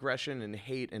like aggression and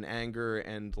hate and anger,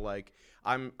 and like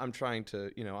I'm trying to,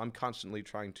 I'm constantly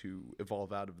trying to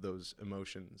evolve out of those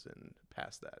emotions and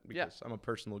past that because I'm a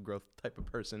personal growth type of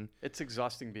person. It's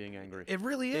exhausting being angry. It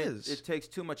really is. It takes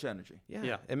too much energy.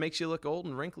 Yeah. It makes you look old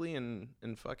and wrinkly and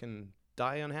fucking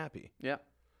die unhappy. Yeah.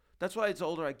 That's why as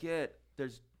older I get,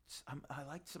 I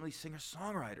like some of these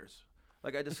singer-songwriters.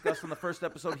 Like I discussed on the first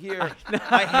episode here,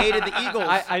 I hated the Eagles.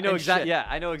 I know exactly. shit. Yeah,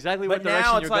 I know exactly what But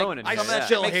now direction it's you're like, going in. I here.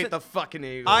 still hate the fucking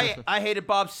Eagles. I hated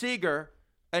Bob Seger,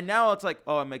 and now it's like,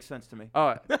 oh, it makes sense to me.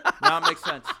 Oh, Now it makes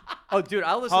sense. oh, dude,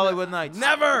 I'll listen. Hollywood Nights.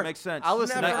 Never! It makes sense. I'll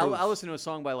listen. Never. I'll listen to a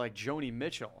song by like Joni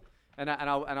Mitchell, and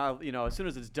I'll as soon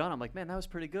as it's done, I'm like, man, that was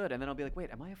pretty good. And then I'll be like,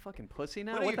 wait, am I a fucking pussy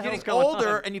now? When What you're the hell's getting going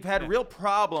older on? and you've had real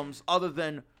problems other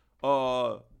than,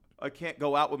 I can't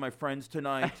go out with my friends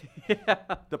tonight.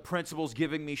 The principal's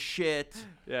giving me shit.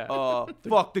 Yeah.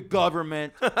 Fuck the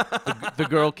government. The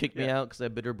girl kicked me out because I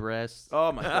bit her breasts.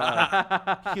 Oh my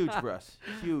God. Huge breasts.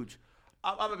 Huge.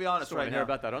 I'm gonna be honest Still right wanna now. hear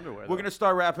about that underwear. We're gonna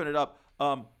start wrapping it up.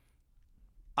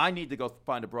 I need to go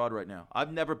find a broad right now.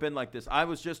 I've never been like this. I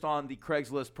was just on the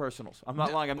Craigslist personals. I'm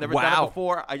not lying. I've never done it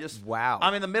before.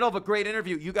 I'm in the middle of a great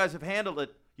interview. You guys have handled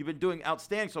it. You've been doing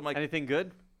outstanding. So I'm like, Anything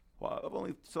good? well, I've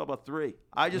only saw about 3.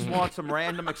 I just want some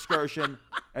random excursion,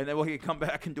 and then we can come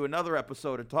back and do another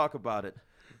episode and talk about it.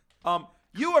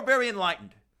 You are very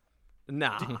enlightened.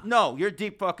 Nah. No, you're a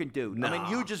deep fucking dude. Nah. I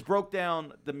mean, you just broke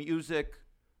down the music,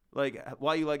 like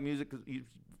why you like music, because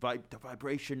the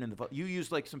vibration and you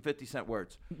use like some 50 Cent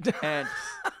words. And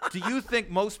do you think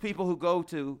most people who go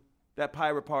to that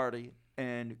pirate party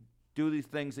and do these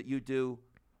things that you do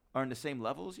are in the same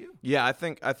level as you? Yeah, I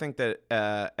think that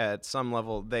at some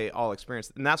level they all experience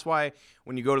it. And that's why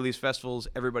when you go to these festivals,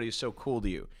 everybody is so cool to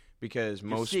you because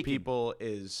most people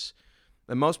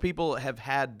have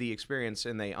had the experience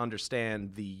and they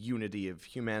understand the unity of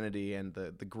humanity and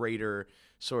the greater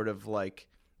sort of like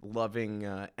loving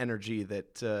energy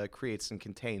that creates and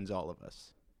contains all of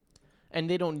us. And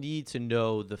they don't need to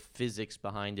know the physics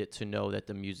behind it to know that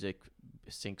the music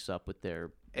syncs up with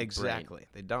their Exactly. brain.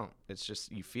 They don't. It's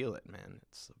just, you feel it, man.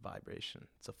 It's a vibration.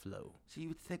 It's a flow. So you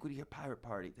would think when you hear pirate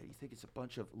party that you think it's a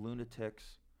bunch of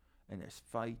lunatics and there's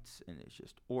fights and there's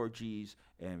just orgies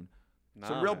and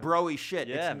some real man. broy shit.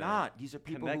 Yeah, it's man. not. These are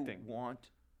people Connecting. who want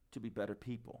to be better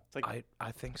people. It's like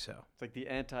I think so. it's like the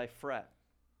anti-frat.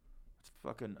 It's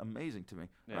fucking amazing to me.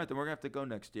 Yeah. All right, then we're gonna have to go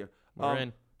next year. We're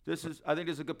in. I think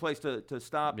this is a good place to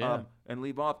stop Yeah. and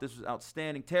leave off. This was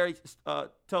outstanding. Terry,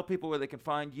 tell people where they can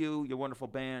find you, your wonderful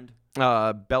band.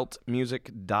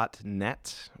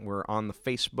 Beltmusic.net. We're on the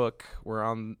Facebook. We're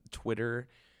on Twitter.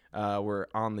 We're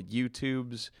on the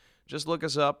YouTubes. Just look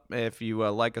us up. If you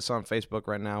like us on Facebook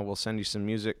right now, we'll send you some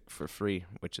music for free,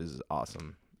 which is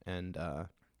awesome. And yeah,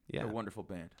 They're a wonderful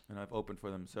band, and I've opened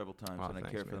for them several times, Oh, and I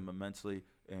thanks, care for man. them immensely.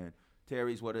 And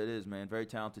Terry's what it is, man. Very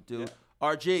talented dude.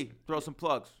 RG, throw some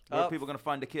plugs. Where are people going to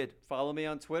find the kid? Follow me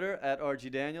on Twitter at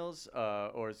RGDaniels,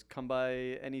 or come by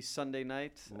any Sunday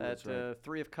night Ooh, at that's right.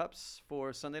 3 of Cups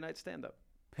for Sunday night stand-up.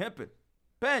 Pimpin'.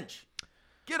 Bench.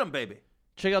 Get him, baby.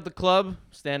 Check out the club,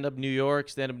 Stand Up New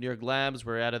York Labs.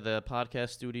 We're out of the podcast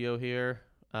studio here.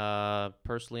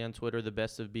 Personally on Twitter, the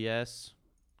best of BS.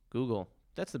 Google.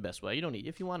 That's the best way. You don't need.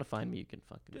 If you want to find me, you can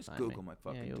fucking Just find Google me. my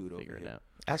fucking you'll dude over figure it here. out.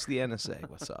 ask the NSA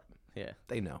what's up. Yeah.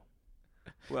 They know.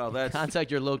 Well, that's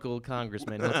Contact your local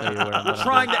congressman. He'll tell you where I'm we're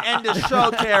trying to end this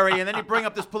show, Terry, and then you bring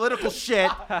up this political shit,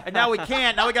 and now we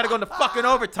can't. Now we got to go into fucking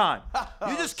overtime.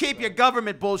 You just keep your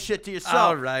government bullshit to yourself.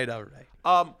 All right.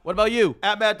 What about you?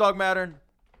 At Mad Dog Mattern,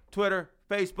 Twitter,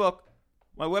 Facebook.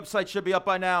 My website should be up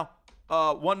by now.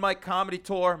 One Mic Comedy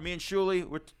Tour. Me and Shuli,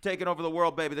 we're taking over the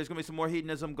world, baby. There's going to be some more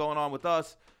hedonism going on with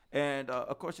us. And,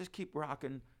 of course, just keep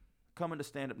rocking. Coming to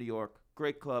Stand Up New York.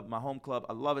 Great club, my home club.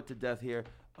 I love it to death here.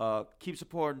 Keep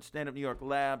supporting Stand Up New York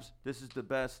Labs. This is the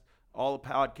best. All the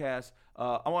podcasts.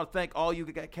 I want to thank all you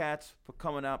cats for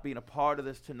coming out, being a part of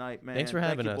this tonight, man. Thanks for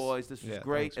having Thank you, us. boys. This was Yeah,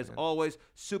 great, thanks, as man. always.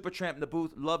 Supertramp in the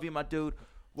booth. Love you, my dude.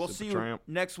 We'll see you Supertramp.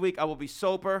 next week. I will be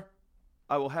sober.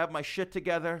 I will have my shit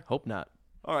together. Hope not.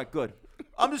 All right, good.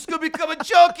 I'm just going to become a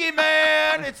junkie,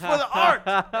 man. It's for the art.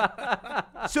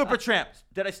 Supertramp.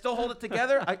 Did I still hold it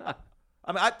together?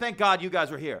 I thank God you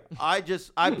guys were here.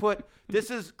 This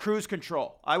is cruise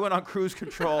control. I went on cruise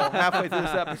control halfway through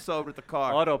this episode with the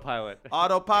car. Autopilot.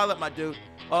 Autopilot, my dude.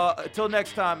 Until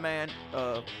next time, man.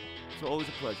 It's always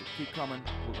a pleasure. Keep coming.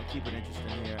 We're going to keep it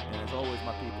interesting here. And as always,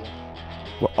 my people,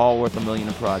 we're all worth $1 million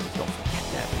in prizes. Don't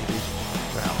forget that.